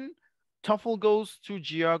section, TOEFL goes to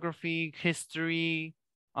geography, history,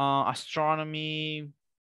 astronomy,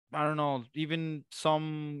 I don't know, even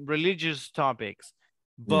some religious topics.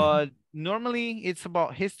 But normally it's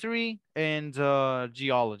about history and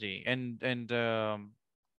geology and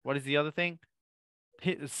what is the other thing?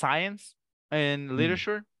 Science and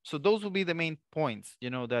literature. So those will be the main points, you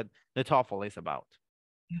know, that the TOEFL is about.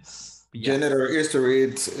 Yes. General history,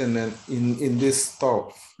 it's in this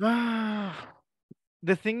stuff.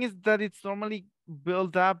 The thing is that it's normally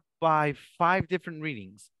built up by 5 different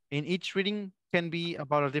readings, and each reading can be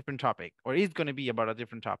about a different topic, or is going to be about a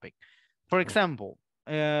different topic. For example,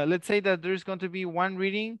 let's say that there's going to be one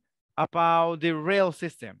reading about the rail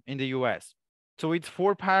system in the US. So it's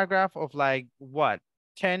 4 paragraphs of like what,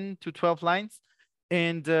 10 to 12 lines,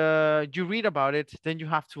 and you read about it, then you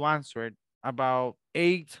have to answer it about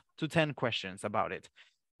 8 to 10 questions about it.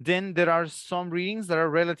 Then there are some readings that are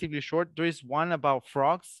relatively short. There is one about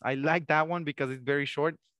frogs. I like that one because it's very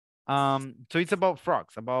short. So it's about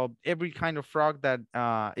frogs, about every kind of frog that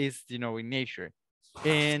is, you know, in nature.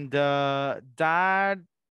 And that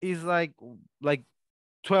is like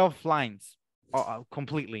 12 lines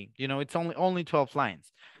completely. You know, it's only 12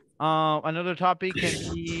 lines. Another topic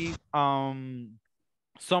can be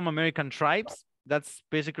some American tribes. That's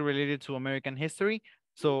basically related to American history.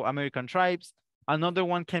 So American tribes. Another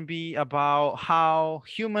one can be about how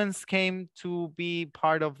humans came to be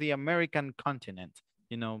part of the American continent.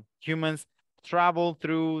 You know, humans traveled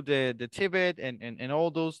through the Tibet and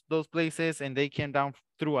all those places, and they came down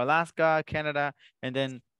through Alaska, Canada, and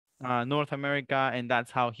then North America, and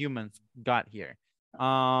that's how humans got here.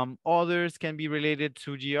 Others can be related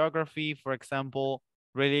to geography, for example,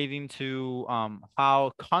 relating to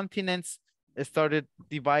how continents started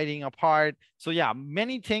dividing apart. So yeah,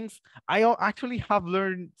 many things. I actually have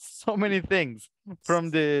learned so many things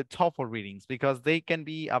from the TOEFL readings, because they can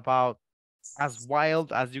be about as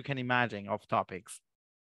wild as you can imagine of topics.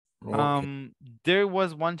 Okay. There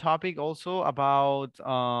was one topic also about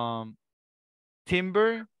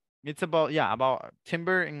timber. It's about, yeah, about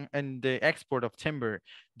timber and the export of timber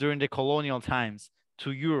during the colonial times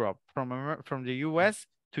to Europe, from the US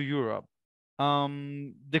to Europe.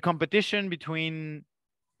 The competition between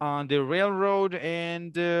the railroad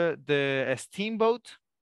and the steamboat.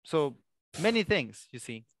 So many things, you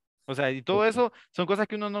see. O sea, y todo eso son cosas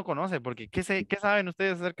que uno no conoce, porque ¿qué saben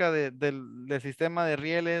ustedes acerca del sistema de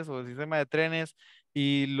rieles o el sistema de trenes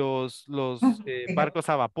y los barcos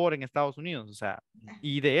a vapor en Estados Unidos? O sea,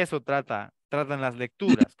 y de eso tratan las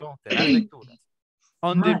lecturas, ¿cómo? Las lecturas.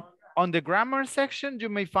 On the grammar section, you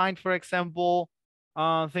may find, for example,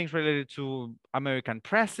 things related to American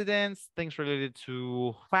presidents, things related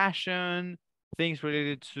to fashion, things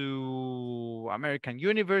related to American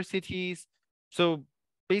universities. So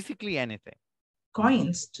basically anything.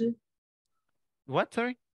 Coins too. What,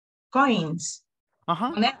 sorry? Coins.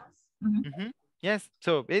 Uh-huh. Yes,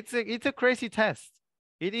 so it's a crazy test.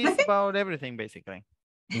 It is about everything, basically.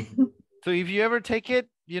 So if you ever take it,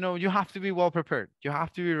 you know, you have to be well prepared. You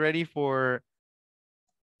have to be ready for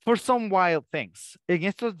some wild things. En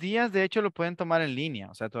estos días, de hecho, lo pueden tomar en línea.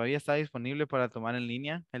 O sea, todavía está disponible para tomar en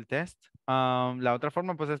línea el test. La otra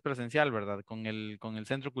forma, pues, es presencial, ¿verdad? Con el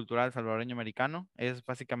Centro Cultural Salvadoreño Americano. Es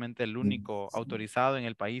básicamente el único autorizado en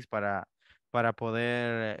el país para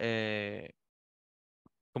poder,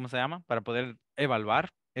 ¿cómo se llama? Para poder evaluar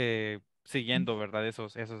siguiendo, ¿verdad?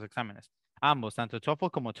 Esos exámenes. Ambos, tanto TOEFL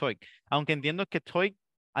como TOEIC. Aunque entiendo que TOEIC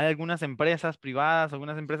hay algunas empresas privadas,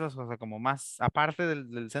 algunas empresas, o sea, como más aparte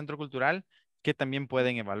del centro cultural, que también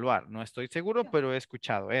pueden evaluar. No estoy seguro, pero he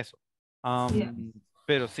escuchado eso.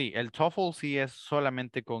 Pero sí, el TOEFL sí es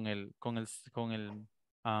solamente con el ¿cómo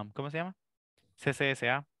se llama?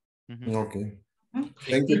 CCSA. Ok.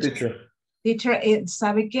 Thank you, teacher. Teacher,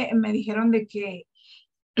 ¿sabe qué? Me dijeron de que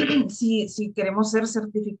si queremos ser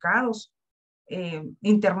certificados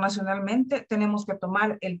internacionalmente, tenemos que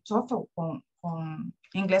tomar el TOEFL con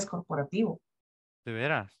inglés corporativo. ¿De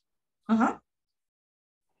veras? Ajá.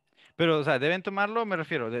 Pero, o sea, deben tomarlo, me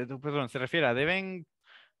refiero, perdón, se refiere a deben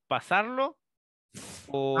pasarlo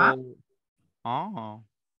o...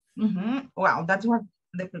 Well, that's what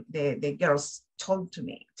the girls told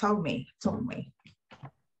me.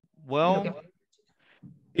 Well,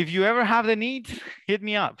 if you ever have the need, hit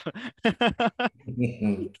me up.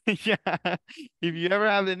 Yeah, if you ever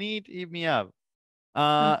have the need, hit me up.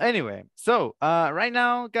 Anyway, so right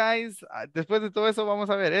now, guys, después de todo eso, vamos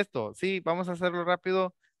a ver esto. Sí, vamos a hacerlo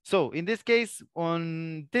rápido. So in this case,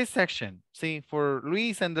 on this section, see, for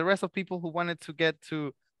Luis and the rest of people who wanted to get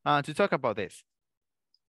to talk about this,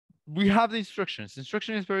 we have the instructions.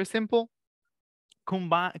 Instruction is very simple.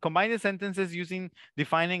 Combine the sentences using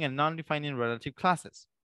defining and non-defining relative classes.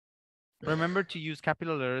 Remember to use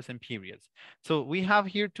capital letters and periods. So we have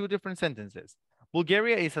here two different sentences.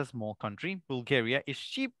 Bulgaria is a small country. Bulgaria is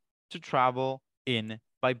cheap to travel in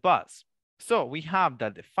by bus. So we have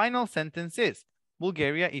that the final sentence is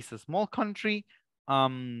Bulgaria is a small country.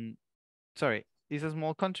 Is a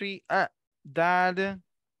small country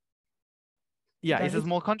it's a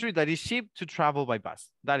small country that is cheap to travel by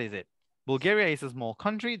bus. That is it. Bulgaria is a small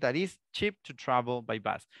country that is cheap to travel by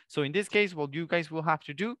bus. So in this case, what you guys will have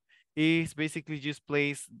to do is basically just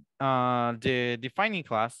place the defining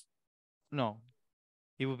class. No,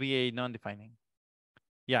 it will be a non-defining.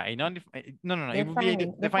 Yeah, a non-defining. No. It will be a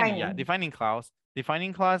defining. Yeah, defining clause.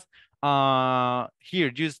 Defining clause.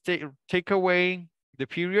 Here, just take away the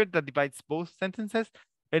period that divides both sentences,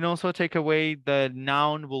 and also take away the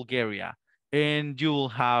noun Bulgaria, and you will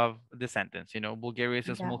have the sentence. You know, Bulgaria is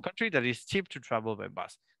a small country that is cheap to travel by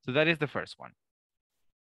bus. So that is the first one.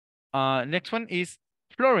 Next one is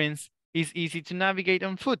Florence is easy to navigate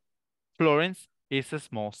on foot. Florence is a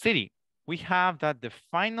small city. We have that the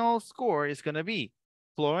final score is going to be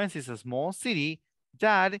Florence is a small city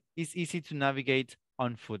that is easy to navigate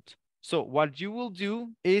on foot. So what you will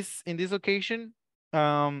do is, in this occasion,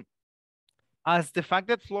 as the fact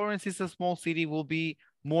that Florence is a small city will be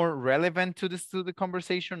more relevant to the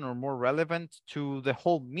conversation, or more relevant to the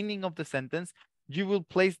whole meaning of the sentence, you will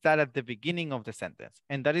place that at the beginning of the sentence.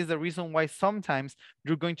 And that is the reason why sometimes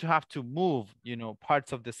you're going to have to move, you know,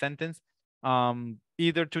 parts of the sentence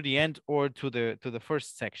either to the end or to the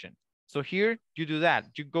first section. So here you do that.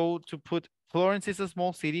 You go to put Florence is a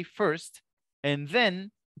small city first, and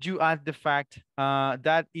then you add the fact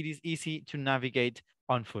that it is easy to navigate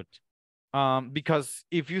on foot. Because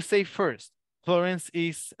if you say first, Florence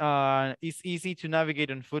is easy to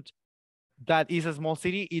navigate on foot, that is a small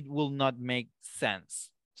city, it will not make sense.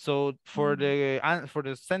 So for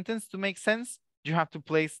the sentence to make sense, you have to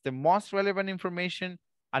place the most relevant information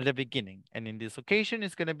at the beginning. And in this occasion,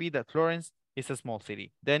 it's going to be that Florence is a small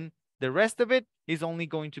city. Then the rest of it is only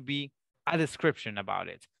going to be a description about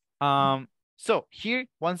it. So here,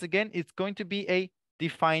 once again, it's going to be a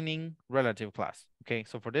defining relative class. Okay,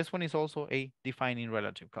 so for this one, it's also a defining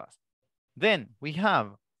relative class. Then we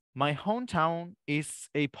have my hometown is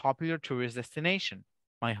a popular tourist destination.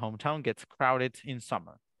 My hometown gets crowded in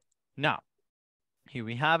summer. Now, here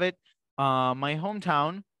we have it. My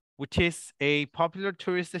hometown, which is a popular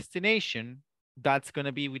tourist destination, that's going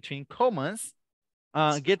to be between commas,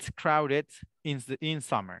 gets crowded in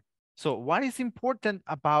summer. So what is important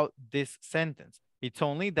about this sentence? It's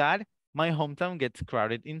only that my hometown gets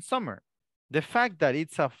crowded in summer. The fact that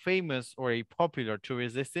it's a famous or a popular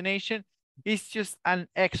tourist destination is just an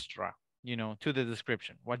extra, you know, to the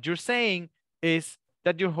description. What you're saying is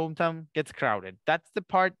that your hometown gets crowded. That's the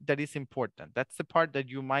part that is important. That's the part that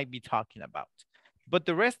you might be talking about. But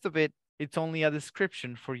the rest of it, it's only a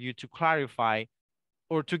description for you to clarify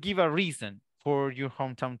or to give a reason for your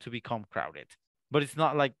hometown to become crowded. But it's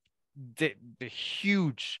not like the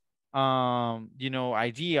huge, you know,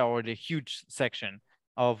 idea or the huge section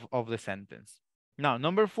of the sentence. Now,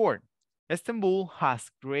 number 4, Istanbul has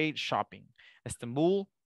great shopping. Istanbul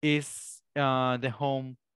is the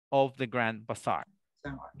home of the Grand Bazaar.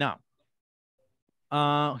 Now,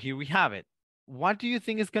 here we have it. What do you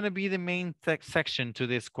think is going to be the main section to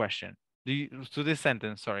this question? To this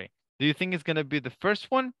sentence, sorry. Do you think it's going to be the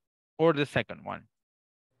first one or the second one?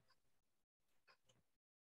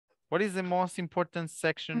 What is the most important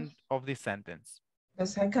section of this sentence? The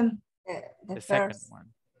second. The second one.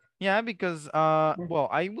 Yeah, because, well,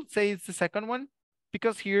 I would say it's the second one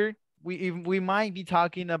because here we might be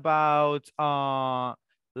talking about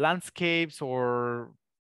landscapes or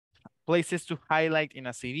places to highlight in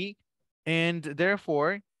a city, and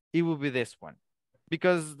therefore it will be this one.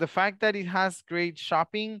 Because the fact that it has great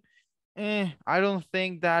shopping, I don't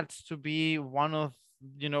think that's to be one of,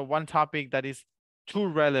 you know, one topic that is too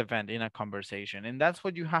relevant in a conversation. And that's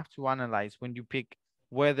what you have to analyze when you pick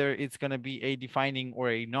whether it's going to be a defining or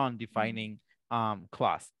a non-defining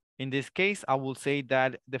clause. In this case, I will say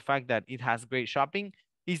that the fact that it has great shopping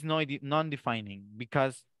is non-defining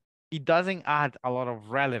because it doesn't add a lot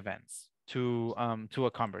of relevance to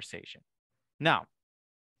a conversation. Now,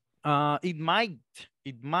 it might,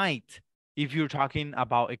 if you're talking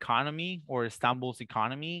about economy or Istanbul's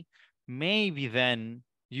economy, maybe then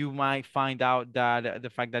you might find out that the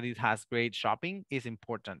fact that it has great shopping is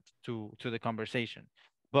important to the conversation.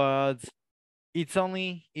 But it's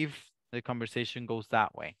only if the conversation goes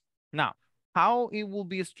that way. Now, how it will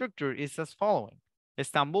be structured is as following.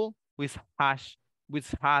 Istanbul, which has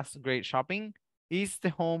great shopping, is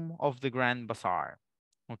the home of the Grand Bazaar.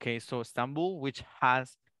 Okay, so Istanbul, which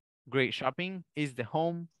has great shopping, is the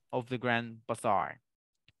home of the Grand Bazaar.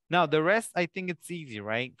 Now, the rest, I think it's easy,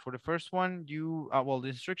 right? For the first one, you, well, the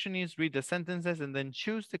instruction is read the sentences and then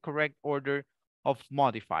choose the correct order of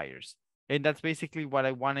modifiers. And that's basically what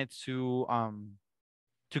I wanted to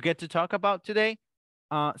get to talk about today.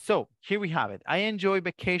 So here we have it. I enjoy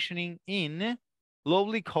vacationing in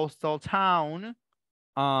lovely coastal town.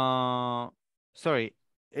 Sorry,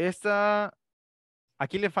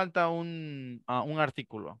 aquí le falta un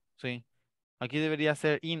artículo, ¿sí? Aquí debería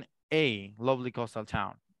ser in a lovely coastal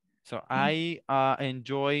town. So I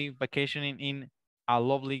enjoy vacationing in a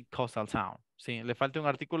lovely coastal town. Sí, le falta un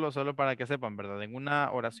artículo solo para que sepan, ¿verdad? En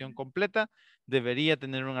una oración completa debería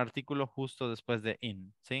tener un artículo justo después de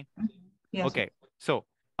in, ¿sí? Yes. Okay, so,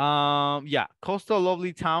 yeah, coastal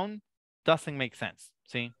lovely town doesn't make sense,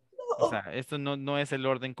 ¿sí? O sea, esto no es el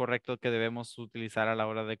orden correcto que debemos utilizar a la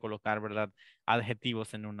hora de colocar, ¿verdad?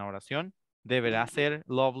 Adjetivos en una oración. Deberá ser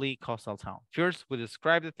lovely coastal town. First, we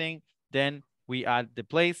describe the thing, then we add the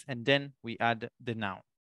place, and then we add the noun.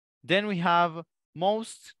 Then we have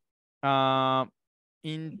most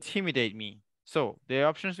intimidate me. So the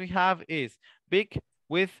options we have is big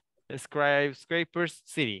with skyscrapers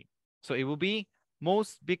city. So it will be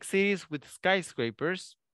most big cities with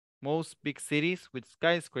skyscrapers. Most big cities with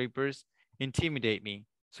skyscrapers intimidate me.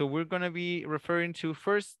 So we're going to be referring to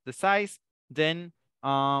first the size, then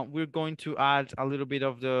we're going to add a little bit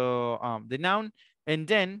of the noun, and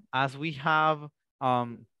then as we have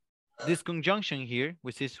this conjunction here,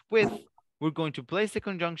 which is with, we're going to place the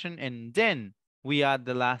conjunction and then we add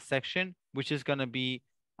the last section, which is going to be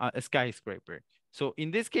a skyscraper. So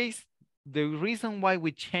in this case, the reason why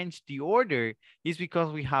we change the order is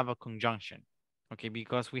because we have a conjunction. Okay,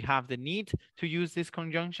 because we have the need to use this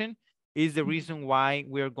conjunction is the reason why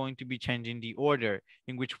we are going to be changing the order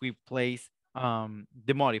in which we place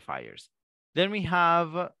the modifiers. Then we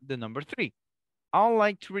have the number 3. I'd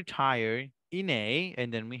like to retire in a,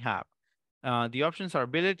 and then we have the options are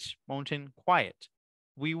village, mountain, quiet.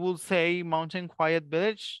 We will say mountain, quiet,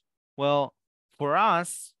 village. Well, for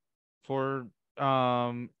us, for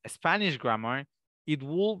Spanish grammar, it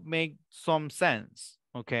will make some sense,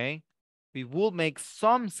 okay? It will make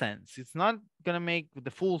some sense. It's not going to make the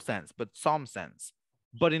full sense, but some sense.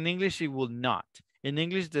 But in English, it will not. In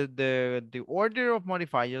English, the order of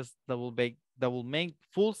modifiers that will make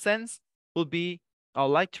full sense will be, I'd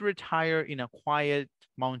like to retire in a quiet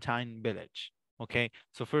mountain village. Okay,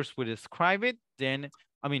 so first we describe it, then,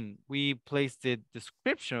 we place the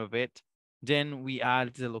description of it, then we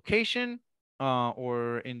add the location,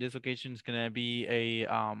 or in this occasion, it's gonna be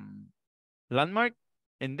a landmark,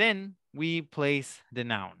 and then we place the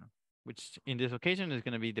noun, which in this occasion is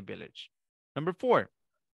gonna be the village. Number 4,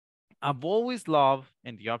 I've always loved,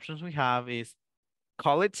 and the options we have is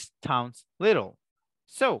college towns little.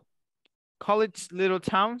 So college little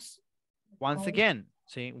towns, once again,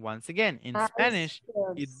 in Spanish,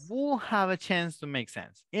 it will have a chance to make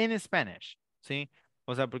sense. In Spanish, ¿sí?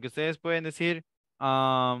 O sea, porque ustedes pueden decir,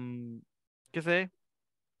 qué sé,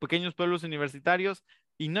 pequeños pueblos universitarios,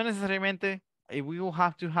 y no necesariamente we will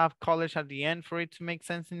have to have college at the end for it to make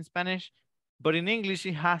sense in Spanish, but in English,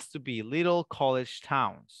 it has to be little college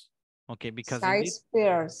towns. Okay, because size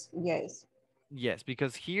pairs, yes. Yes,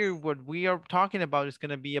 because here what we are talking about is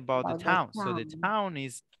going to be about the town. So the town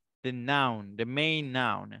is the noun, the main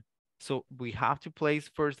noun. So we have to place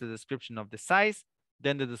first the description of the size,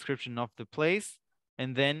 then the description of the place,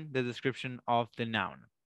 and then the description of the noun.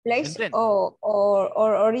 Place or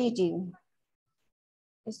origin?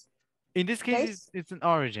 In this case, it's an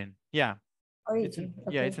origin. Yeah. Origin.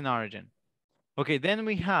 Yeah, it's an origin. Okay, then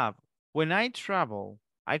we have, when I travel,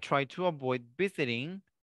 I try to avoid visiting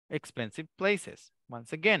expensive places.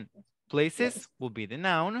 Once again, places will be the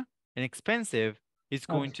noun, and expensive is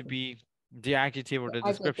going to be the adjective or the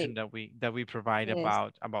description that we provide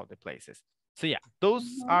about the places. So yeah, those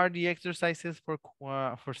are the exercises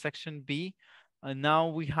for section B. Now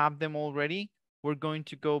we have them already. We're going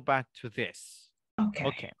to go back to this.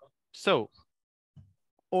 Okay. So,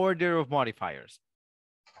 order of modifiers.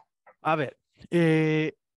 A ver,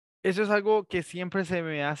 eso es algo que siempre se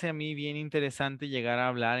me hace a mí bien interesante llegar a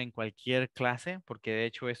hablar en cualquier clase, porque de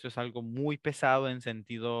hecho esto es algo muy pesado en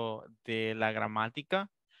sentido de la gramática.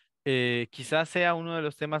 Quizás sea uno de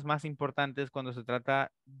los temas más importantes cuando se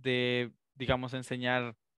trata de, digamos,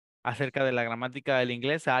 enseñar acerca de la gramática del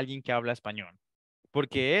inglés a alguien que habla español.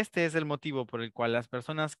 Porque este es el motivo por el cual las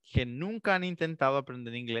personas que nunca han intentado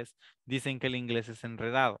aprender inglés dicen que el inglés es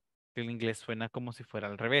enredado, que el inglés suena como si fuera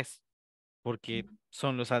al revés. Porque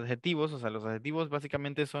son los adjetivos, o sea, los adjetivos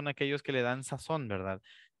básicamente son aquellos que le dan sazón, ¿verdad?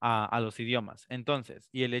 A los idiomas. Entonces,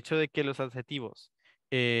 y el hecho de que los adjetivos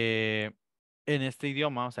en este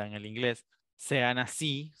idioma, o sea, en el inglés, sean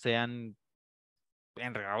así, sean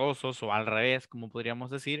enredadosos o al revés, como podríamos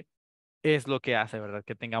decir, es lo que hace, ¿verdad?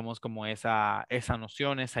 Que tengamos como esa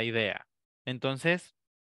noción, esa idea. Entonces,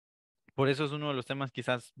 por eso es uno de los temas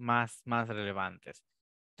quizás más relevantes.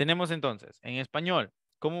 Tenemos entonces, en español,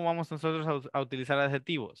 ¿cómo vamos nosotros a utilizar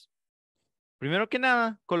adjetivos? Primero que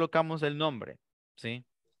nada, colocamos el nombre, ¿sí?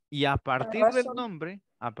 Y a partir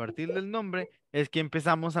del nombre es que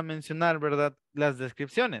empezamos a mencionar, ¿verdad? Las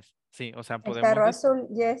descripciones, ¿sí? O sea, podemos... El carro azul,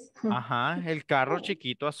 yes. Ajá, el carro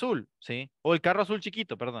chiquito azul, ¿sí? O el carro azul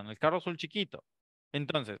chiquito, perdón, el carro azul chiquito.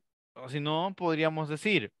 Entonces, o si no, podríamos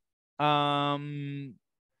decir, la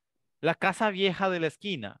casa vieja de la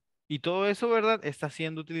esquina. Y todo eso, ¿verdad? Está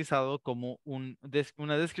siendo utilizado como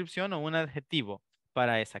una descripción o un adjetivo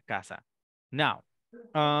para esa casa. Now,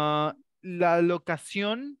 la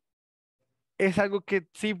locación es algo que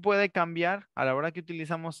sí puede cambiar a la hora que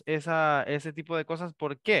utilizamos ese tipo de cosas.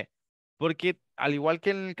 ¿Por qué? Porque al igual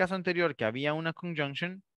que en el caso anterior que había una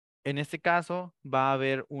conjunction, en este caso va a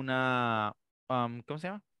haber una, ¿cómo se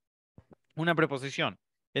llama? Una preposición.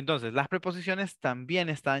 Entonces, las preposiciones también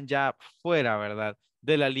están ya fuera, ¿verdad?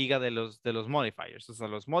 De la liga de los modifiers. O sea,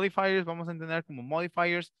 los modifiers vamos a entender como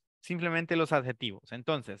modifiers simplemente los adjetivos.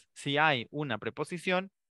 Entonces, si hay una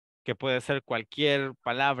preposición, que puede ser cualquier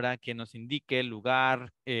palabra que nos indique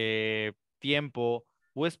lugar, tiempo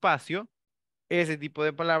o espacio, ese tipo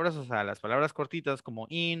de palabras, o sea, las palabras cortitas como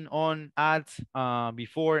in, on, at,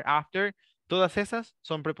 before, after, todas esas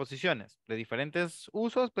son preposiciones de diferentes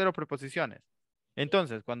usos, pero preposiciones.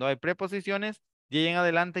 Entonces, cuando hay preposiciones, de ahí en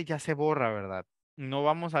adelante ya se borra, ¿verdad? No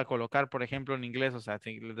vamos a colocar, por ejemplo, en inglés, o sea,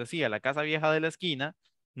 si les decía, la casa vieja de la esquina,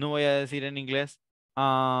 no voy a decir en inglés, the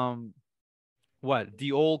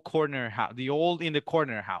old corner house, the old in the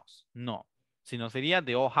corner house. No, sino sería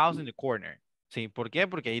the old house in the corner. ¿Sí? ¿Por qué?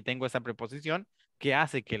 Porque ahí tengo esa preposición que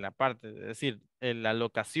hace que la parte, es decir, la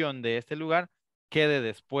locación de este lugar quede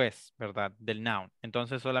después, ¿verdad? Del noun.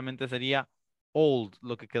 Entonces solamente sería old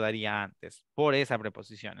lo que quedaría antes por esa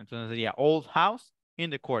preposición. Entonces sería old house in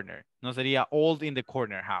the corner. No sería old in the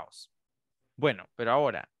corner house. Bueno, pero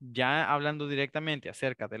ahora, ya hablando directamente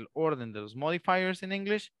acerca del orden de los modifiers en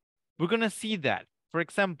English, we're going to see that. for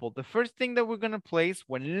example, the first thing that we're going to place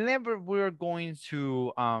whenever we're going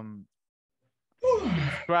to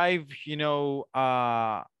describe, you know,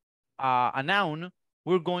 a noun,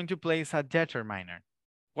 we're going to place a determiner.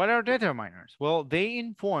 What are determiners? Well, they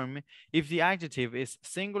inform if the adjective is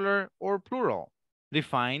singular or plural,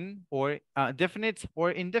 define or definite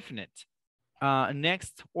or indefinite,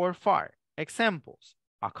 next or far. Examples: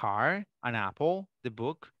 a car, an apple, the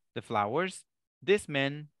book, the flowers, this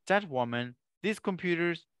man, that woman, these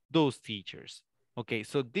computers, those teachers. Okay,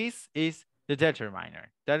 so this is the determiner.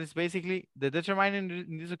 That is basically, the determiner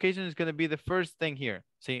in this occasion is going to be the first thing here.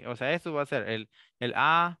 Sí, o sea, esto va a ser el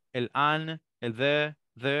a, el an, el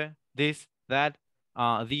the, this, that,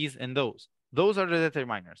 these, and those. Those are the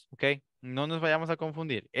determiners, okay? No nos vayamos a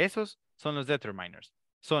confundir. Esos son los determiners.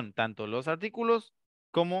 Son tanto los artículos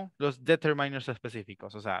como los determiners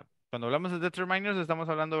específicos. O sea, cuando hablamos de determiners estamos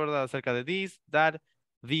hablando, ¿verdad?, acerca de this, that,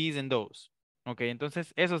 these, and those. Ok,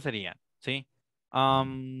 entonces esos serían, ¿sí?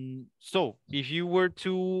 So, if you were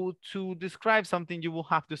to describe something, you will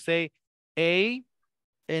have to say a,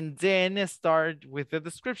 and then start with the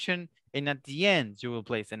description, and at the end you will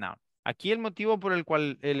place a noun. Aquí el motivo por el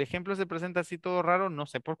cual el ejemplo se presenta así todo raro, no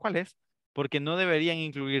sé por cuál es, porque no deberían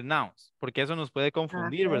incluir nouns, porque eso nos puede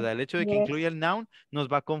confundir, ¿verdad? El hecho de que incluya el noun nos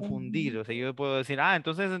va a confundir. O sea, yo puedo decir,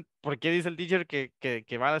 entonces, ¿por qué dice el teacher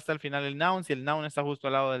que va hasta el final el noun si el noun está justo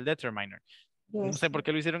al lado del determiner? No sé por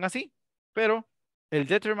qué lo hicieron así, pero el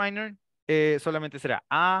determiner solamente será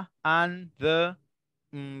a, an, the.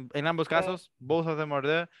 En ambos casos, both of them are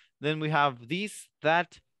there. Then we have this,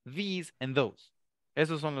 that, these, and those.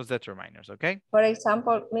 Esos son los determiners, okay? For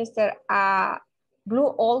example, Mr.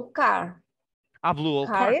 Blue old car. A blue old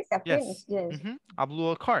car. Yes. A blue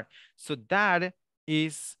old car. So that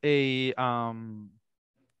is a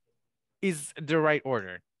is the right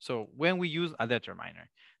order. So when we use a determiner,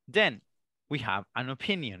 then we have an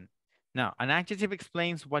opinion. Now, an adjective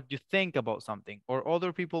explains what you think about something, or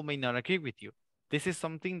other people may not agree with you. This is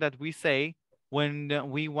something that we say when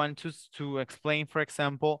we want to explain, for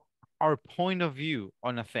example, our point of view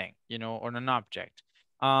on a thing, you know, on an object.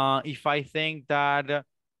 If I think that,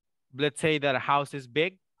 let's say that a house is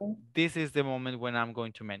big, this is the moment when I'm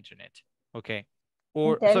going to mention it, okay?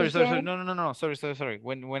 Or, sorry, no, sorry.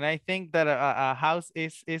 When I think that a house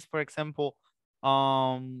is, for example,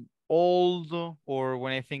 old, or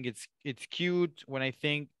when I think it's cute, when I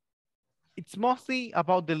think it's mostly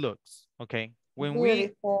about the looks, okay? When we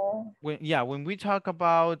talk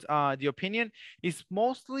about the opinion, it's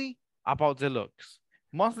mostly about the looks.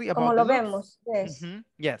 Mostly about the looks. Yes.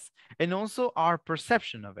 Yes. And also our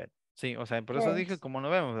perception of it. Sí, o sea, por eso dije como lo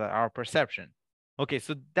vemos, our perception. Okay,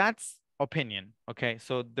 so that's opinion. Okay,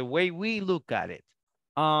 so the way we look at it.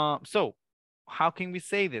 So how can we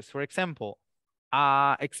say this? For example,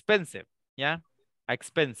 expensive. Yeah,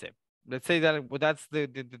 expensive. Let's say that that's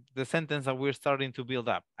the sentence that we're starting to build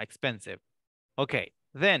up. Expensive. Okay,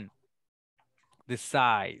 then the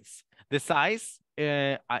size. The size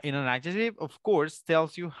in an adjective, of course,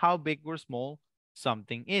 tells you how big or small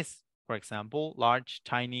something is. For example, large,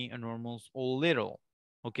 tiny, enormous, or little.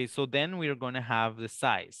 Okay, so then we're going to have the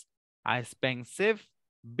size. Expensive,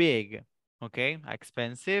 big. Okay,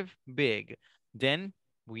 expensive, big. Then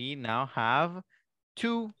we now have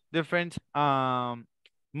two different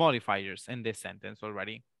modifiers in this sentence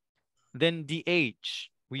already. Then the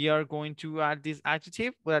age. We are going to add this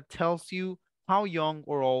adjective that tells you how young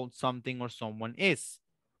or old something or someone is.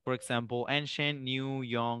 For example, ancient, new,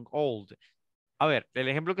 young, old. A ver, el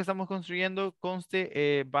ejemplo que estamos construyendo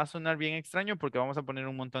conste va a sonar bien extraño porque vamos a poner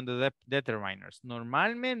un montón de determiners.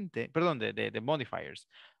 Normalmente, perdón, de modifiers.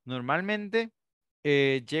 Normalmente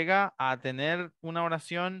llega a tener una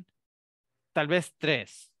oración tal vez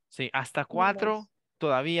 3. Sí, hasta 4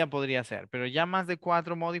 todavía podría ser, pero ya más de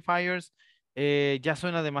 4 modifiers ya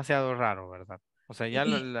suena demasiado raro, ¿verdad? O sea, ya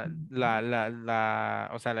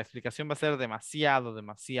o sea, la explicación va a ser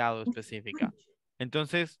demasiado específica.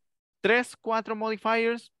 Entonces, 3, 4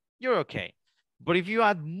 modifiers, you're okay. But if you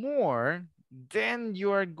add more, then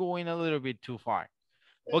you are going a little bit too far.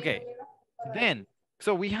 Okay, then,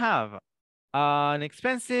 so we have an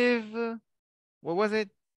expensive, what was it?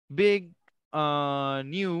 Big,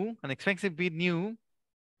 new, an expensive, big, new.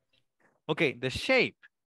 Okay, the shape.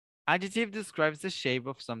 Adjective describes the shape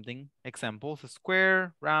of something. Examples: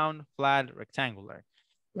 square, round, flat, rectangular.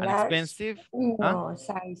 An expensive. No,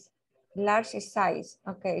 size. Large is size.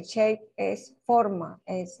 Okay, shape is forma.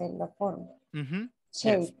 Es la forma.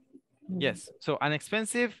 Shape. Yes. So an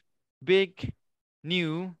expensive, big,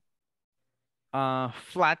 new,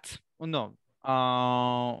 flat. No.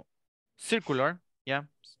 Circular. Yeah.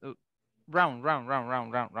 So, round.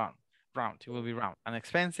 round. It will be round. An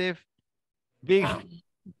expensive, big,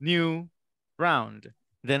 new, round.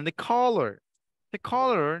 Then the color. The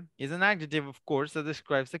color is an adjective, of course, that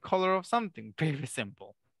describes the color of something. Very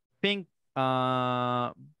simple. Pink,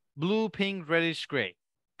 blue, pink, reddish, gray.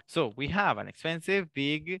 So we have an expensive,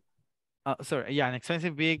 big, an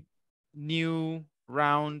expensive, big, new,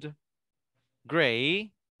 round,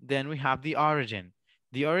 gray. Then we have the origin.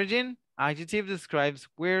 The origin adjective describes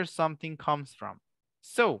where something comes from.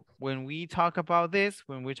 So when we talk about this,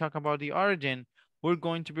 when we talk about the origin, we're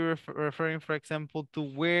going to be referring, for example, to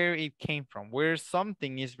where it came from, where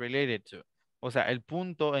something is related to. O sea, el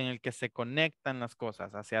punto en el que se conectan las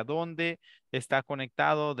cosas, hacia dónde está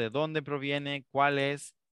conectado, de dónde proviene, cuál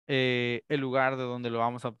es el lugar de donde lo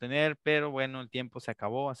vamos a obtener, pero bueno, el tiempo se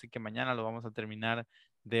acabó, así que mañana lo vamos a terminar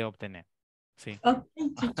de obtener. Sí.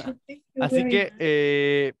 Así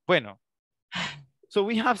que, bueno. So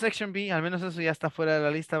we have section B, al menos eso ya está fuera de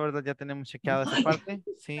la lista, ¿verdad? Ya tenemos chequeado esa parte.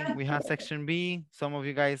 Sí, we have section B. Some of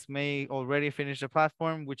you guys may already finish the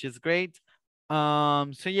platform, which is great.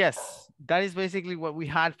 So yes, that is basically what we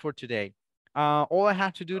had for today. All I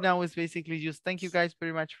have to do now is basically just thank you guys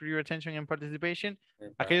very much for your attention and participation.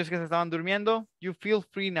 Aquellos que se estaban durmiendo, you feel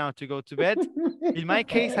free now to go to bed. In my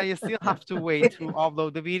case, I still have to wait to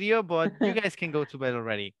upload the video, but you guys can go to bed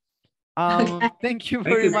already. Thank you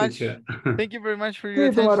very much. Thank you very much for your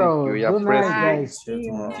attention. Tomorrow. Good night, guys. See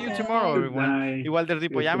you tomorrow, everyone. Igual del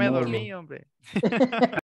tipo, ya me dormí, hombre.